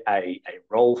there a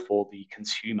role for the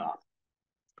consumer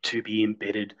to be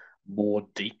embedded more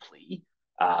deeply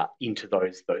into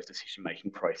those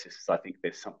decision-making processes? I think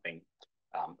there's something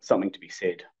to be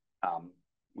said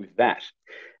with that.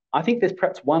 I think there's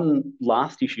perhaps one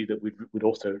last issue that we'd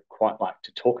also quite like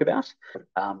to talk about,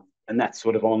 and that's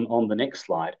sort of on the next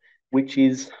slide, which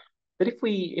is that if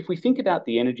we think about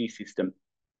the energy system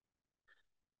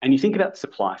and you think about the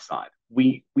supply side,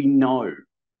 we know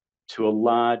to a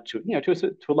large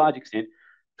extent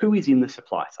who is in the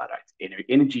supply side. It's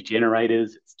energy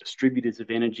generators, it's distributors of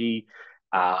energy,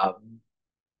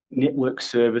 network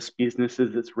service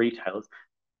businesses, it's retailers.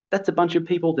 That's a bunch of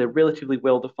people. They're relatively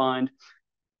well defined.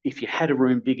 if you had a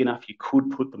room big enough, you could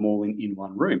put them all in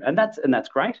one room, and that's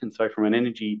great. And so, from an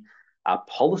energy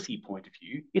policy point of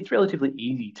view, it's relatively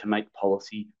easy to make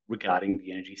policy regarding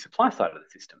the energy supply side of the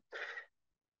system.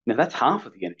 Now, that's half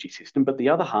of the energy system, but the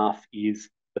other half is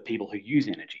the people who use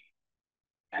energy,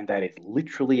 and that is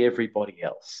literally everybody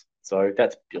else. So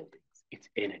that's buildings, it's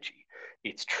energy,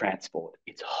 it's transport,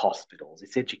 it's hospitals,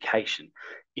 it's education,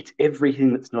 it's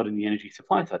everything that's not in the energy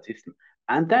supply side system.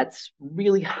 And that's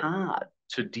really hard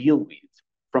to deal with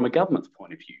from a government's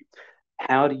point of view.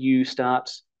 How do you start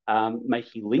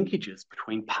making linkages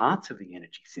between parts of the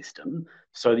energy system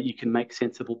so that you can make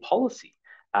sensible policy?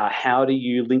 How do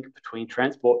you link between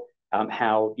transport?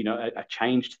 How a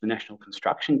change to the National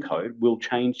Construction Code will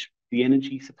change the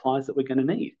energy supplies that we're going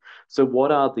to need. So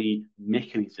what are the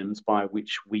mechanisms by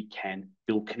which we can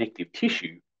build connective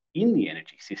tissue in the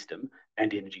energy system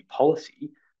and energy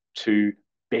policy to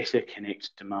better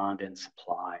connect demand and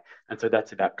supply? And so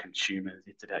that's about consumers,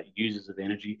 it's about users of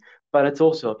energy, but it's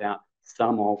also about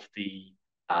some of the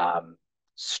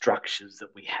structures that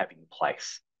we have in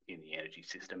place in the energy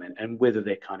system, and whether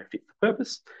they're kind of fit for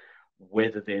purpose,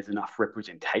 whether there's enough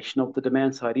representation of the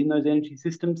demand side in those energy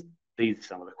systems. These are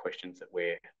some of the questions that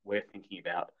we're thinking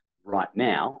about right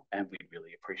now, and we'd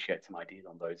really appreciate some ideas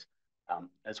on those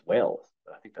as well.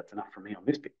 But I think that's enough from me on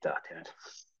this bit, Tennant.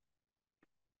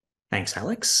 Thanks,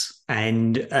 Alex.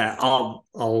 And I'll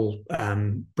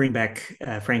bring back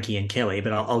Frankie and Kellie,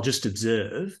 but I'll just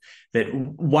observe that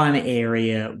one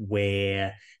area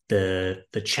where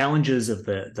the challenges of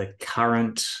the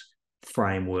current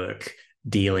framework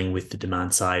dealing with the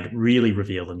demand side really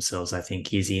reveal themselves, I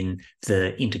think, is in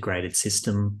the integrated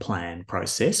system plan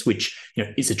process, which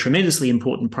is a tremendously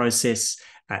important process.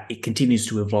 It continues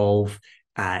to evolve.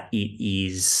 It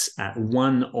is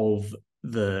one of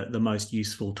the most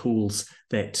useful tools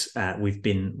that we've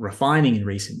been refining in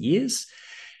recent years.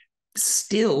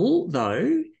 Still,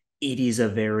 though, it is a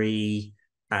very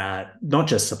not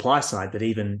just supply side, but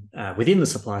even within the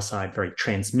supply side, very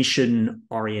transmission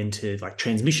oriented. Like,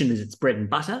 transmission is its bread and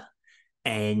butter,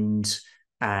 and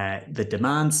the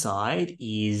demand side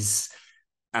is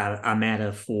a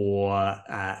matter for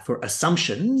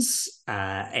assumptions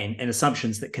and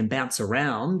assumptions that can bounce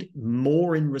around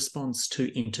more in response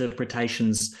to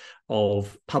interpretations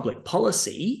of public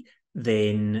policy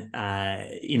than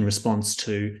in response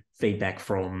to feedback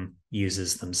from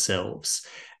users themselves.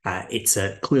 It's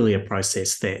clearly a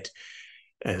process that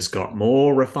has got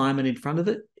more refinement in front of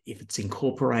it. If it's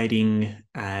incorporating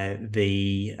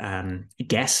the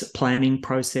gas planning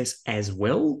process as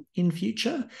well in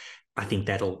future, I think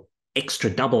that'll extra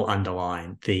double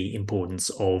underline the importance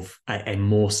of a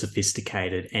more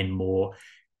sophisticated and more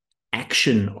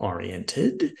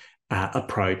action-oriented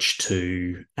approach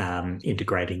to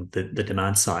integrating the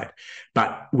demand side.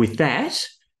 But with that,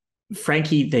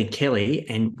 Frankie, then Kellie,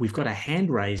 and we've got a hand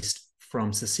raised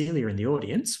from Cecilia in the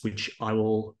audience, which I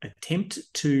will attempt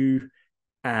to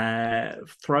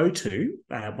throw to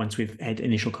once we've had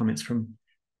initial comments from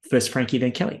first Frankie,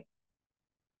 then Kellie.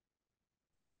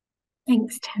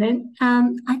 Thanks, Tennant. I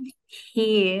think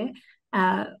here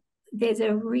there's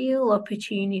a real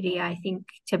opportunity, I think,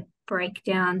 to break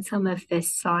down some of the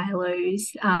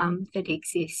silos that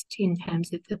exist in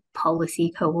terms of the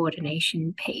policy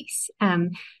coordination piece.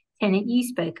 Tennant, you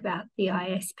spoke about the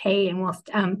ISP, and whilst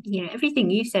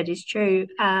everything you said is true,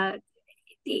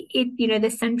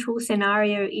 the central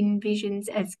scenario envisions,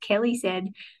 as Kellie said,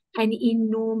 an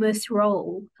enormous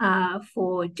role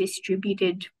for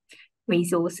distributed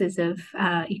resources of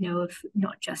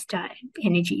not just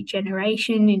energy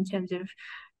generation in terms of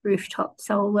rooftop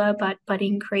solar, but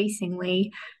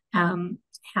increasingly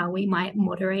how we might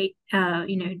moderate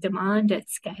demand at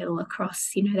scale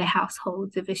across the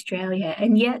households of Australia.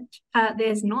 And yet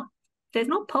there's not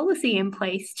policy in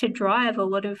place to drive a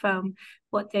lot of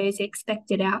what those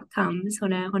expected outcomes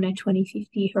on a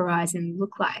 2050 horizon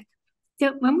look like.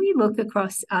 So when we look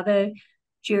across other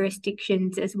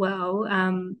jurisdictions as well,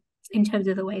 in terms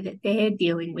of the way that they're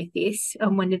dealing with this,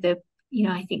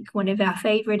 I think one of our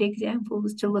favourite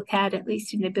examples to look at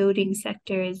least in the building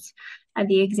sector, is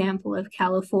the example of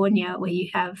California, where you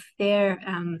have their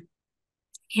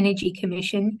Energy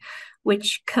Commission,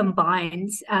 which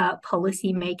combines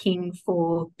policy making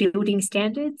for building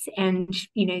standards and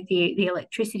the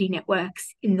electricity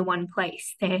networks in the one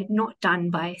place. They're not done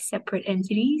by separate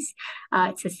entities.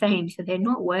 It's the same, so they're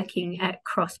not working at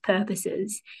cross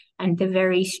purposes, and the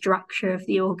very structure of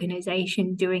the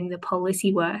organisation doing the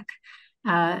policy work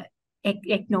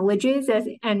acknowledges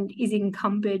and is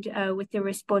encumbered with the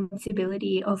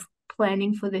responsibility of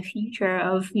planning for the future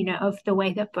of the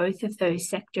way that both of those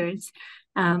sectors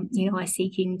are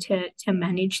seeking to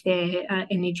manage their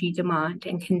energy demand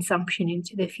and consumption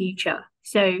into the future.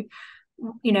 So,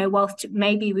 whilst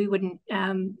maybe we wouldn't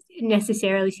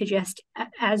necessarily suggest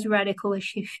as radical a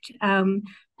shift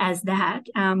as that,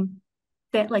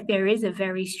 that there is a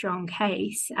very strong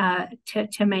case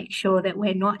to make sure that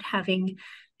we're not having,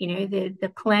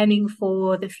 the planning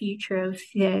for the future of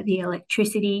the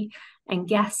electricity and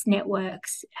gas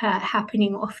networks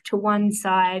happening off to one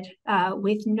side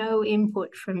with no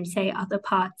input from, say, other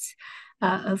parts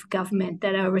of government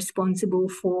that are responsible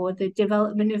for the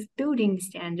development of building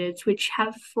standards, which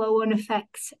have flow-on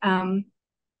effects. And,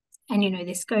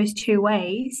 this goes two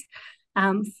ways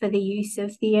for the use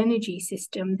of the energy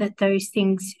system, that those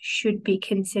things should be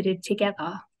considered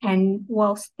together. And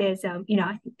whilst there's, I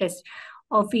think there's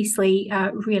obviously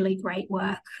really great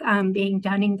work being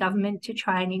done in government to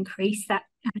try and increase that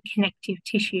connective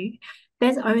tissue,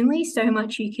 there's only so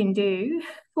much you can do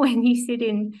when you sit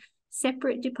in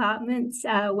separate departments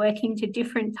working to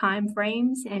different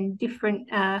timeframes and different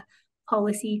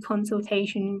policy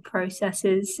consultation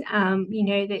processes,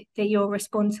 that you're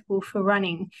responsible for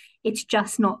running. It's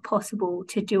just not possible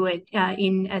to do it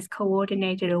in as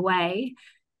coordinated a way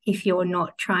if you're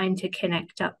not trying to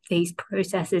connect up these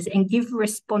processes and give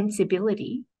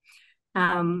responsibility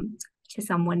to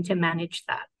someone to manage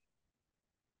that.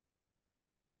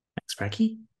 Thanks,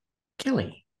 Frankie.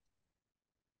 Kellie.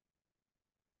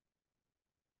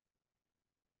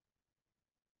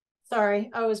 Sorry,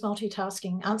 I was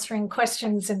multitasking, answering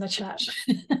questions in the chat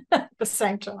at the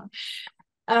same time.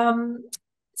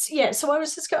 So I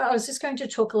was just going to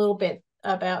talk a little bit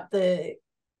about the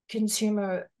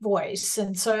consumer voice.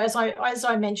 And so as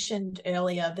I mentioned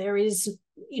earlier, there is,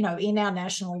 in our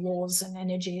national laws and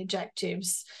energy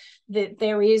objectives, that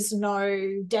there is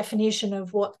no definition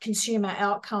of what consumer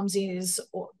outcomes is,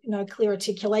 or no clear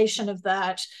articulation of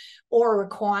that, or a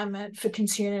requirement for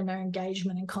consumer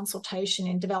engagement and consultation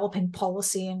in developing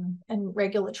policy and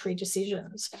regulatory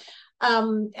decisions.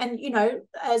 And,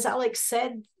 as Alex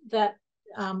said, that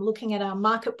looking at our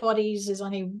market bodies, there's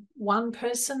only one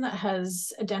person that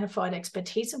has identified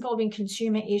expertise involving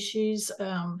consumer issues.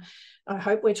 I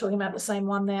hope we're talking about the same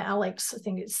one there, Alex. I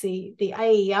think it's the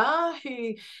AER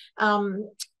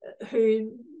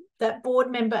who that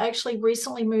board member actually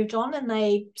recently moved on, and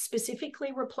they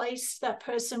specifically replaced that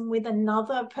person with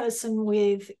another person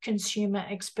with consumer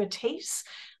expertise.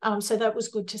 So that was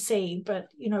good to see, but,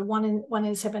 one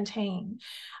in 17.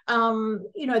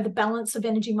 The balance of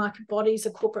energy market bodies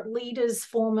are corporate leaders,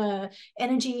 former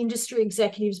energy industry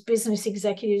executives, business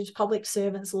executives, public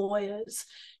servants, lawyers.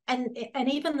 And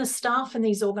even the staff in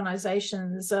these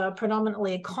organisations are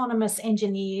predominantly economists,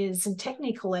 engineers and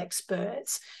technical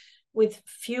experts, with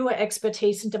fewer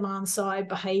expertise in demand side,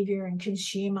 behaviour and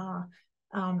consumer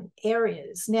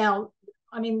areas. Now,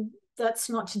 that's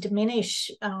not to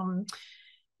diminish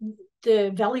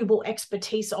the valuable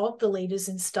expertise of the leaders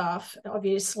and staff.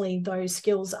 Obviously, those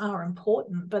skills are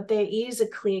important, but there is a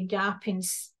clear gap in,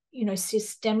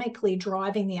 systemically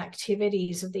driving the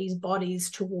activities of these bodies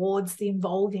towards the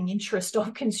involving interest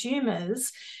of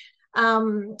consumers,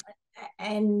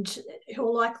 and who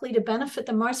are likely to benefit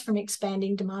the most from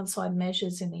expanding demand-side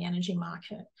measures in the energy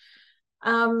market.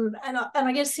 And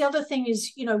I guess the other thing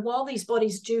is, while these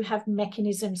bodies do have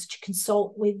mechanisms to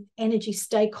consult with energy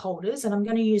stakeholders, and I'm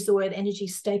going to use the word energy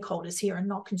stakeholders here and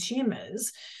not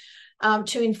consumers,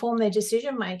 to inform their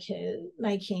decision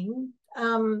making,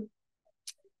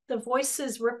 the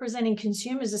voices representing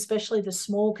consumers, especially the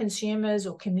small consumers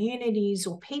or communities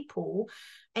or people,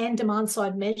 and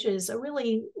demand-side measures are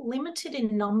really limited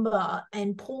in number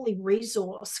and poorly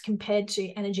resourced compared to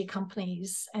energy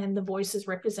companies and the voices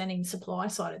representing supply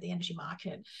side of the energy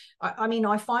market.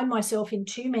 I find myself in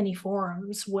too many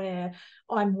forums where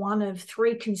I'm one of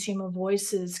 3 consumer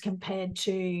voices compared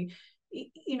to,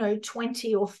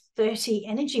 20 or 30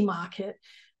 energy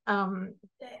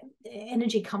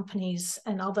companies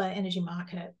and other energy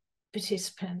market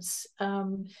participants.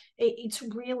 It's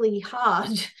really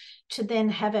hard to then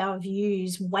have our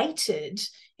views weighted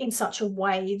in such a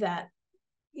way that,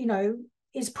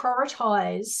 is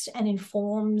prioritized and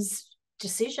informs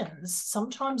decisions.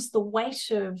 Sometimes the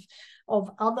weight of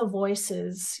other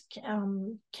voices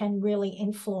can really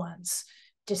influence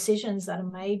decisions that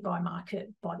are made by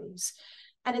market bodies.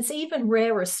 And it's even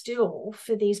rarer still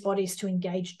for these bodies to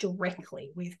engage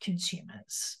directly with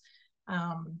consumers.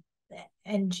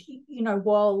 And,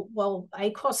 while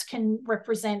ACOSS can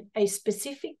represent a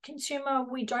specific consumer,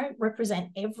 we don't represent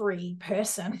every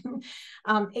person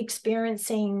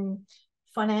experiencing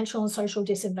financial and social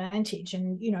disadvantage.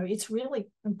 And, it's really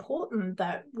important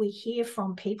that we hear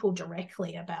from people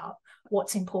directly about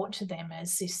what's important to them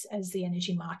as the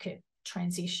energy market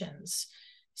transitions.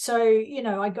 So, you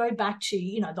know, I go back to,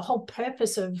 you know, the whole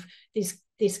purpose of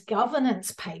this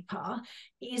governance paper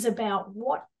is about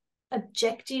what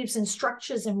objectives and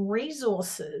structures and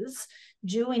resources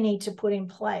do we need to put in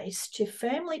place to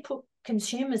firmly put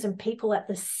consumers and people at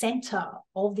the centre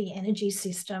of the energy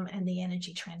system and the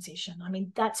energy transition. I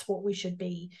mean, that's what we should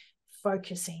be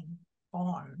focusing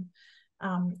on,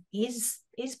 is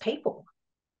people.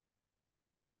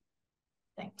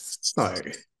 Thanks. So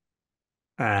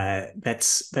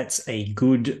that's a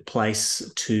good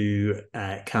place to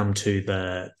come to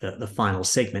the final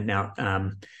segment.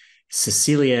 Now,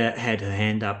 Cecilia had her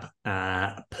hand up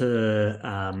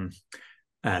per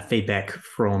feedback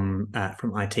from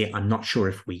IT. I'm not sure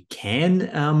if we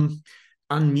can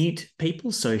unmute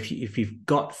people. So if you've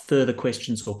got further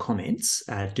questions or comments,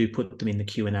 do put them in the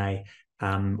Q&A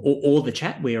or the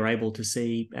chat. We are able to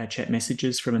see chat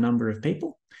messages from a number of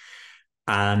people.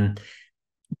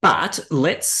 But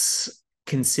let's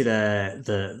consider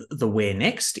the where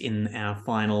next in our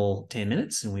final 10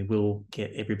 minutes, and we will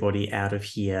get everybody out of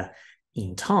here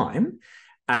in time.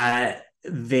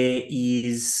 There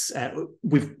is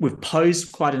we've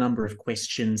posed quite a number of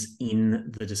questions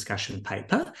in the discussion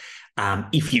paper.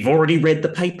 If you've already read the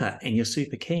paper and you're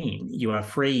super keen, you are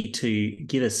free to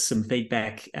give us some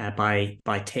feedback by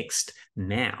text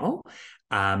now.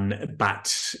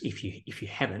 But if you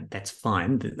haven't, that's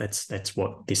fine. That's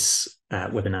what this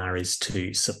webinar is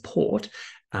to support,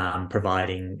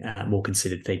 providing more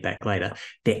considered feedback later.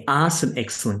 There are some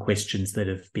excellent questions that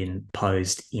have been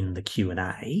posed in the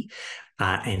Q&A,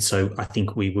 and so I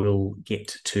think we will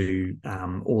get to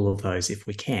all of those if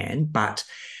we can. But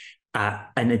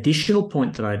an additional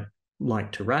point that I'd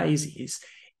like to raise is,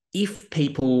 if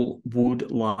people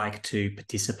would like to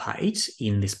participate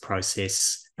in this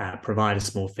process, provide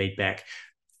us more feedback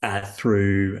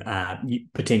through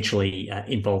potentially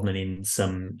involvement in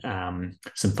some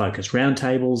focus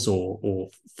roundtables or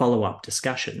follow-up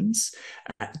discussions,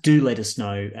 do let us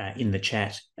know in the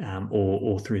chat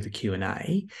or through the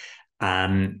Q&A.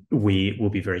 We will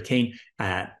be very keen.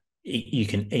 You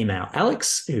can email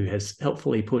Alex, who has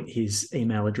helpfully put his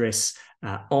email address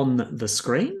on the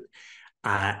screen.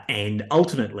 And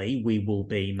ultimately, we will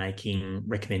be making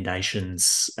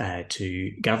recommendations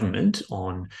to government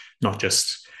on not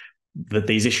just that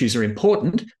these issues are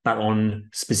important, but on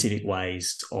specific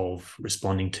ways of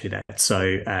responding to that.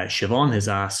 So Siobhan has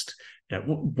asked,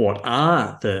 what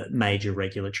are the major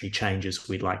regulatory changes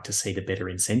we'd like to see to better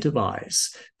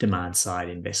incentivise demand-side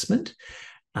investment?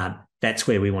 That's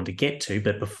where we want to get to.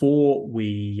 But before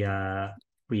we are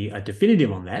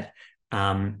definitive on that,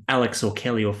 Alex or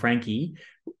Kellie or Frankie,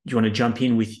 do you want to jump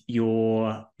in with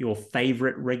your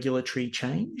favourite regulatory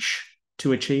change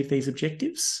to achieve these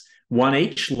objectives? One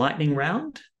each, lightning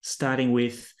round, starting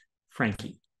with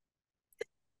Frankie.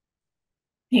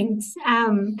 Thanks.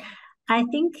 I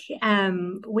think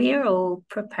we're all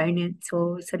proponents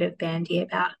or sort of bandy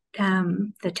about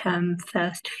the term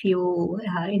first fuel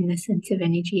in the sense of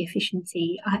energy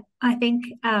efficiency. I think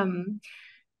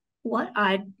what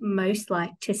I'd most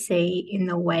like to see in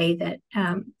the way that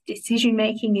decision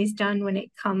making is done when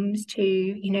it comes to,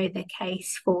 you know, the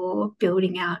case for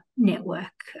building out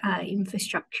network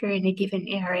infrastructure in a given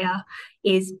area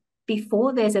is,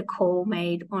 before there's a call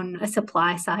made on a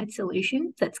supply side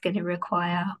solution that's going to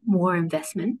require more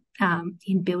investment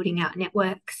in building out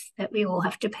networks that we all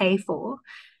have to pay for,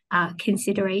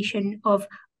 consideration of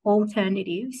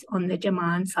alternatives on the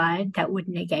demand side that would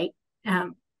negate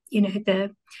the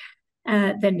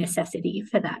necessity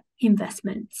for that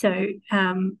investment. So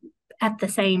at the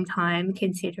same time,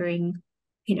 considering,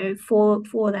 for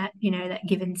that, that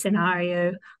given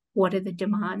scenario, what are the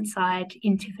demand side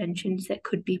interventions that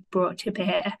could be brought to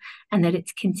bear, and that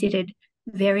it's considered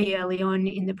very early on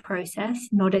in the process,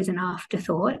 not as an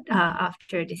afterthought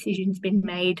after a decision's been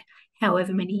made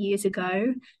however many years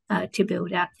ago to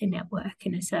build out the network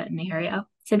in a certain area.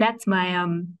 So that's my,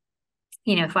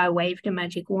 if I waved a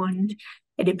magic wand,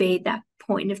 it'd be at that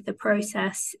point of the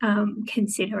process,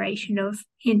 consideration of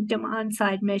in demand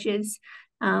side measures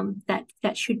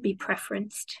that should be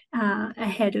preferenced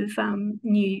ahead of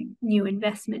new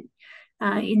investment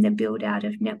in the build out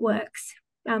of networks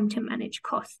to manage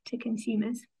costs to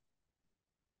consumers.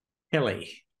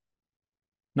 Kellie,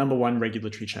 number one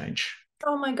regulatory change.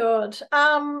 Oh my God.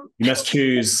 You must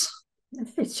choose.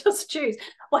 Just choose.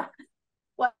 Well,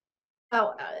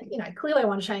 clearly I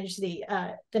want to change the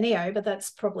NEO, but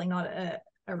that's probably not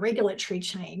regulatory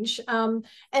change. And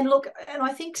look, and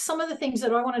I think some of the things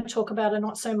that I want to talk about are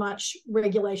not so much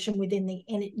regulation within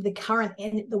the current,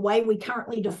 the way we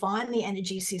currently define the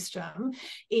energy system.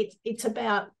 It's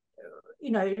about,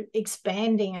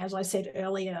 expanding, as I said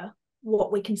earlier,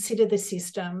 what we consider the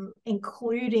system,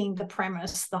 including the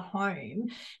premise, the home.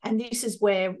 And this is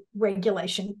where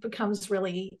regulation becomes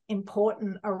really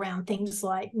important around things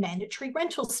like mandatory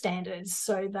rental standards,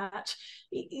 so that,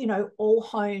 all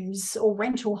homes or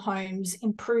rental homes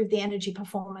improve the energy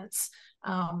performance,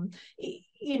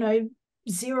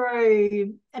 zero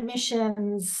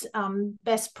emissions,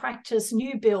 best practice,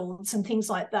 new builds and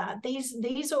things like that.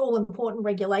 These are all important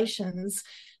regulations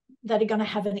that are going to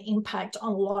have an impact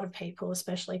on a lot of people,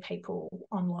 especially people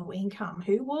on low income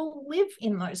who will live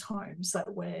in those homes that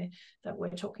we're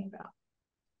talking about.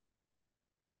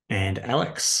 And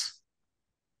Alex,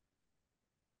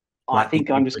 I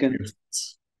think I'm just going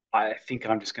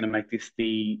to make this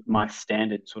my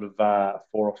standard sort of 4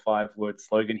 or 5 word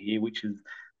slogan here, which is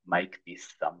make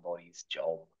this somebody's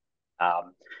job.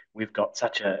 We've got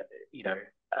such a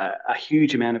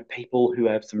huge amount of people who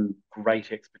have some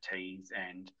great expertise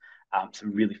and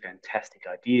some really fantastic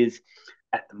ideas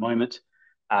at the moment.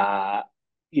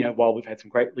 While we've had some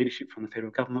great leadership from the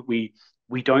federal government, we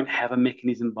don't have a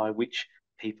mechanism by which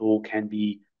people can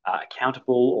be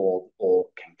accountable or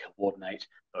can coordinate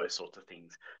those sorts of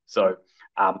things. So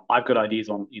I've got ideas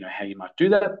on how you might do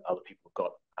that. Other people have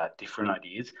got different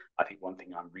ideas. I think one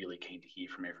thing I'm really keen to hear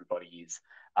from everybody is,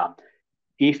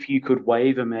 if you could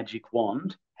wave a magic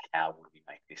wand, how would we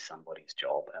make this somebody's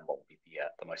job, and what would be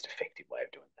the most effective way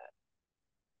of doing that?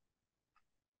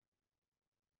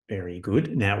 Very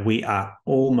good. Now we are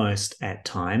almost at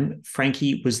time.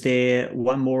 Frankie, was there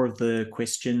one more of the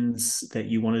questions that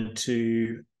you wanted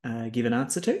to give an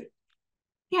answer to?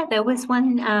 Yeah, there was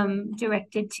one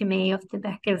directed to me off the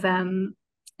back of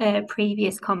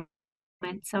previous comments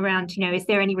around, is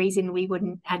there any reason we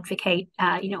wouldn't advocate,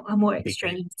 a more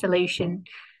extreme solution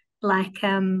like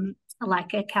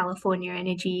a California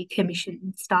Energy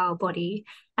Commission style body?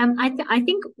 I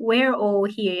think we're all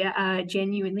here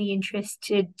genuinely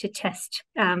interested to test,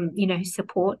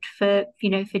 support for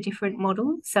different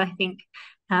models. So I think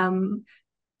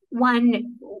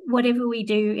whatever we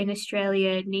do in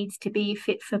Australia needs to be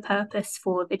fit for purpose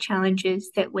for the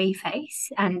challenges that we face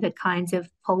and the kinds of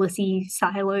policy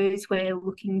silos we're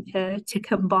looking to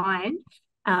combine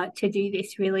to do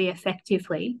this really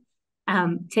effectively.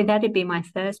 So that'd be my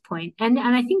first point. And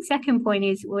I think second point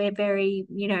is we're very,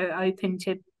 open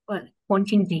to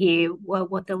wanting to hear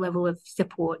what the level of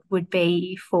support would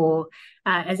be for,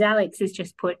 as Alex has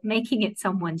just put, making it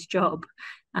someone's job,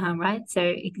 right? So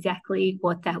exactly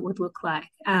what that would look like.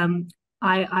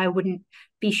 I wouldn't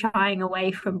be shying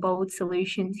away from bold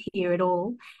solutions here at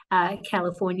all.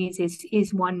 California's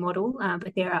is one model,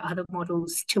 but there are other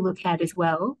models to look at as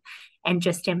well. And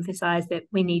just emphasize that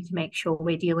we need to make sure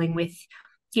we're dealing with,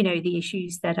 the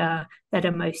issues that are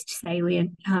most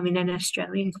salient in an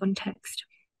Australian context.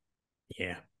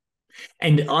 Yeah.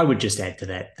 And I would just add to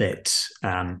that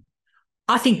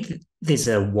I think there's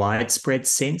a widespread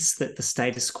sense that the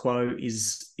status quo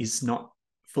is not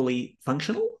fully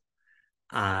functional.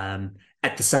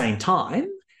 At the same time,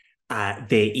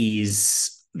 there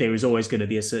is always going to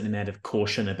be a certain amount of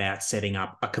caution about setting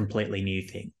up a completely new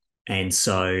thing. And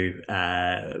so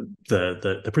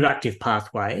the productive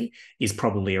pathway is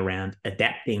probably around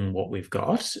adapting what we've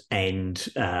got and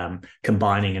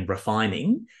combining and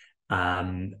refining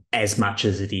as much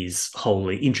as it is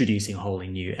introducing wholly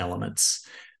new elements.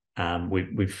 What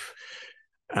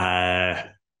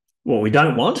we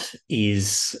don't want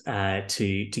is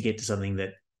to get to something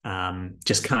that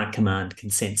just can't command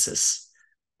consensus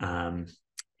and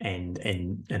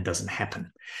doesn't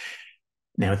happen.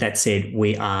 Now, with that said,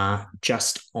 we are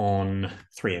just on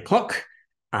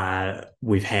 3:00.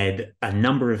 We've had a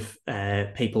number of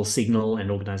people signal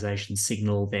and organisations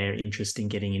signal their interest in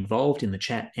getting involved in the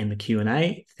chat and the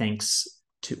Q&A. Thanks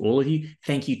to all of you.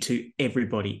 Thank you to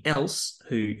everybody else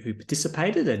who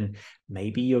participated, and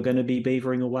maybe you're going to be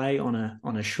beavering away on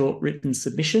a short written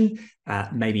submission.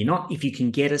 Maybe not. If you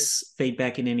can get us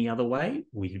feedback in any other way,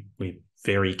 we're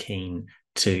very keen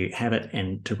to have it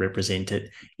and to represent it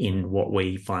in what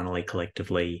we finally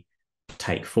collectively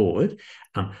take forward.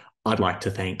 I'd like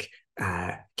to thank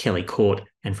Kellie Court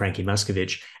and Frankie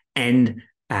Muskovic and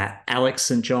Alex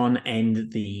St. John and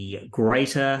the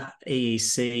greater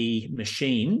EEC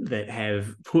machine that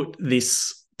have put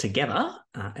this together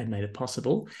and made it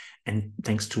possible. And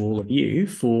thanks to all of you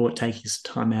for taking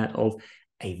some time out of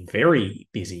a very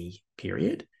busy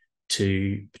period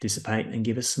to participate and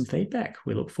give us some feedback.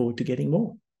 We look forward to getting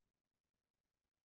more.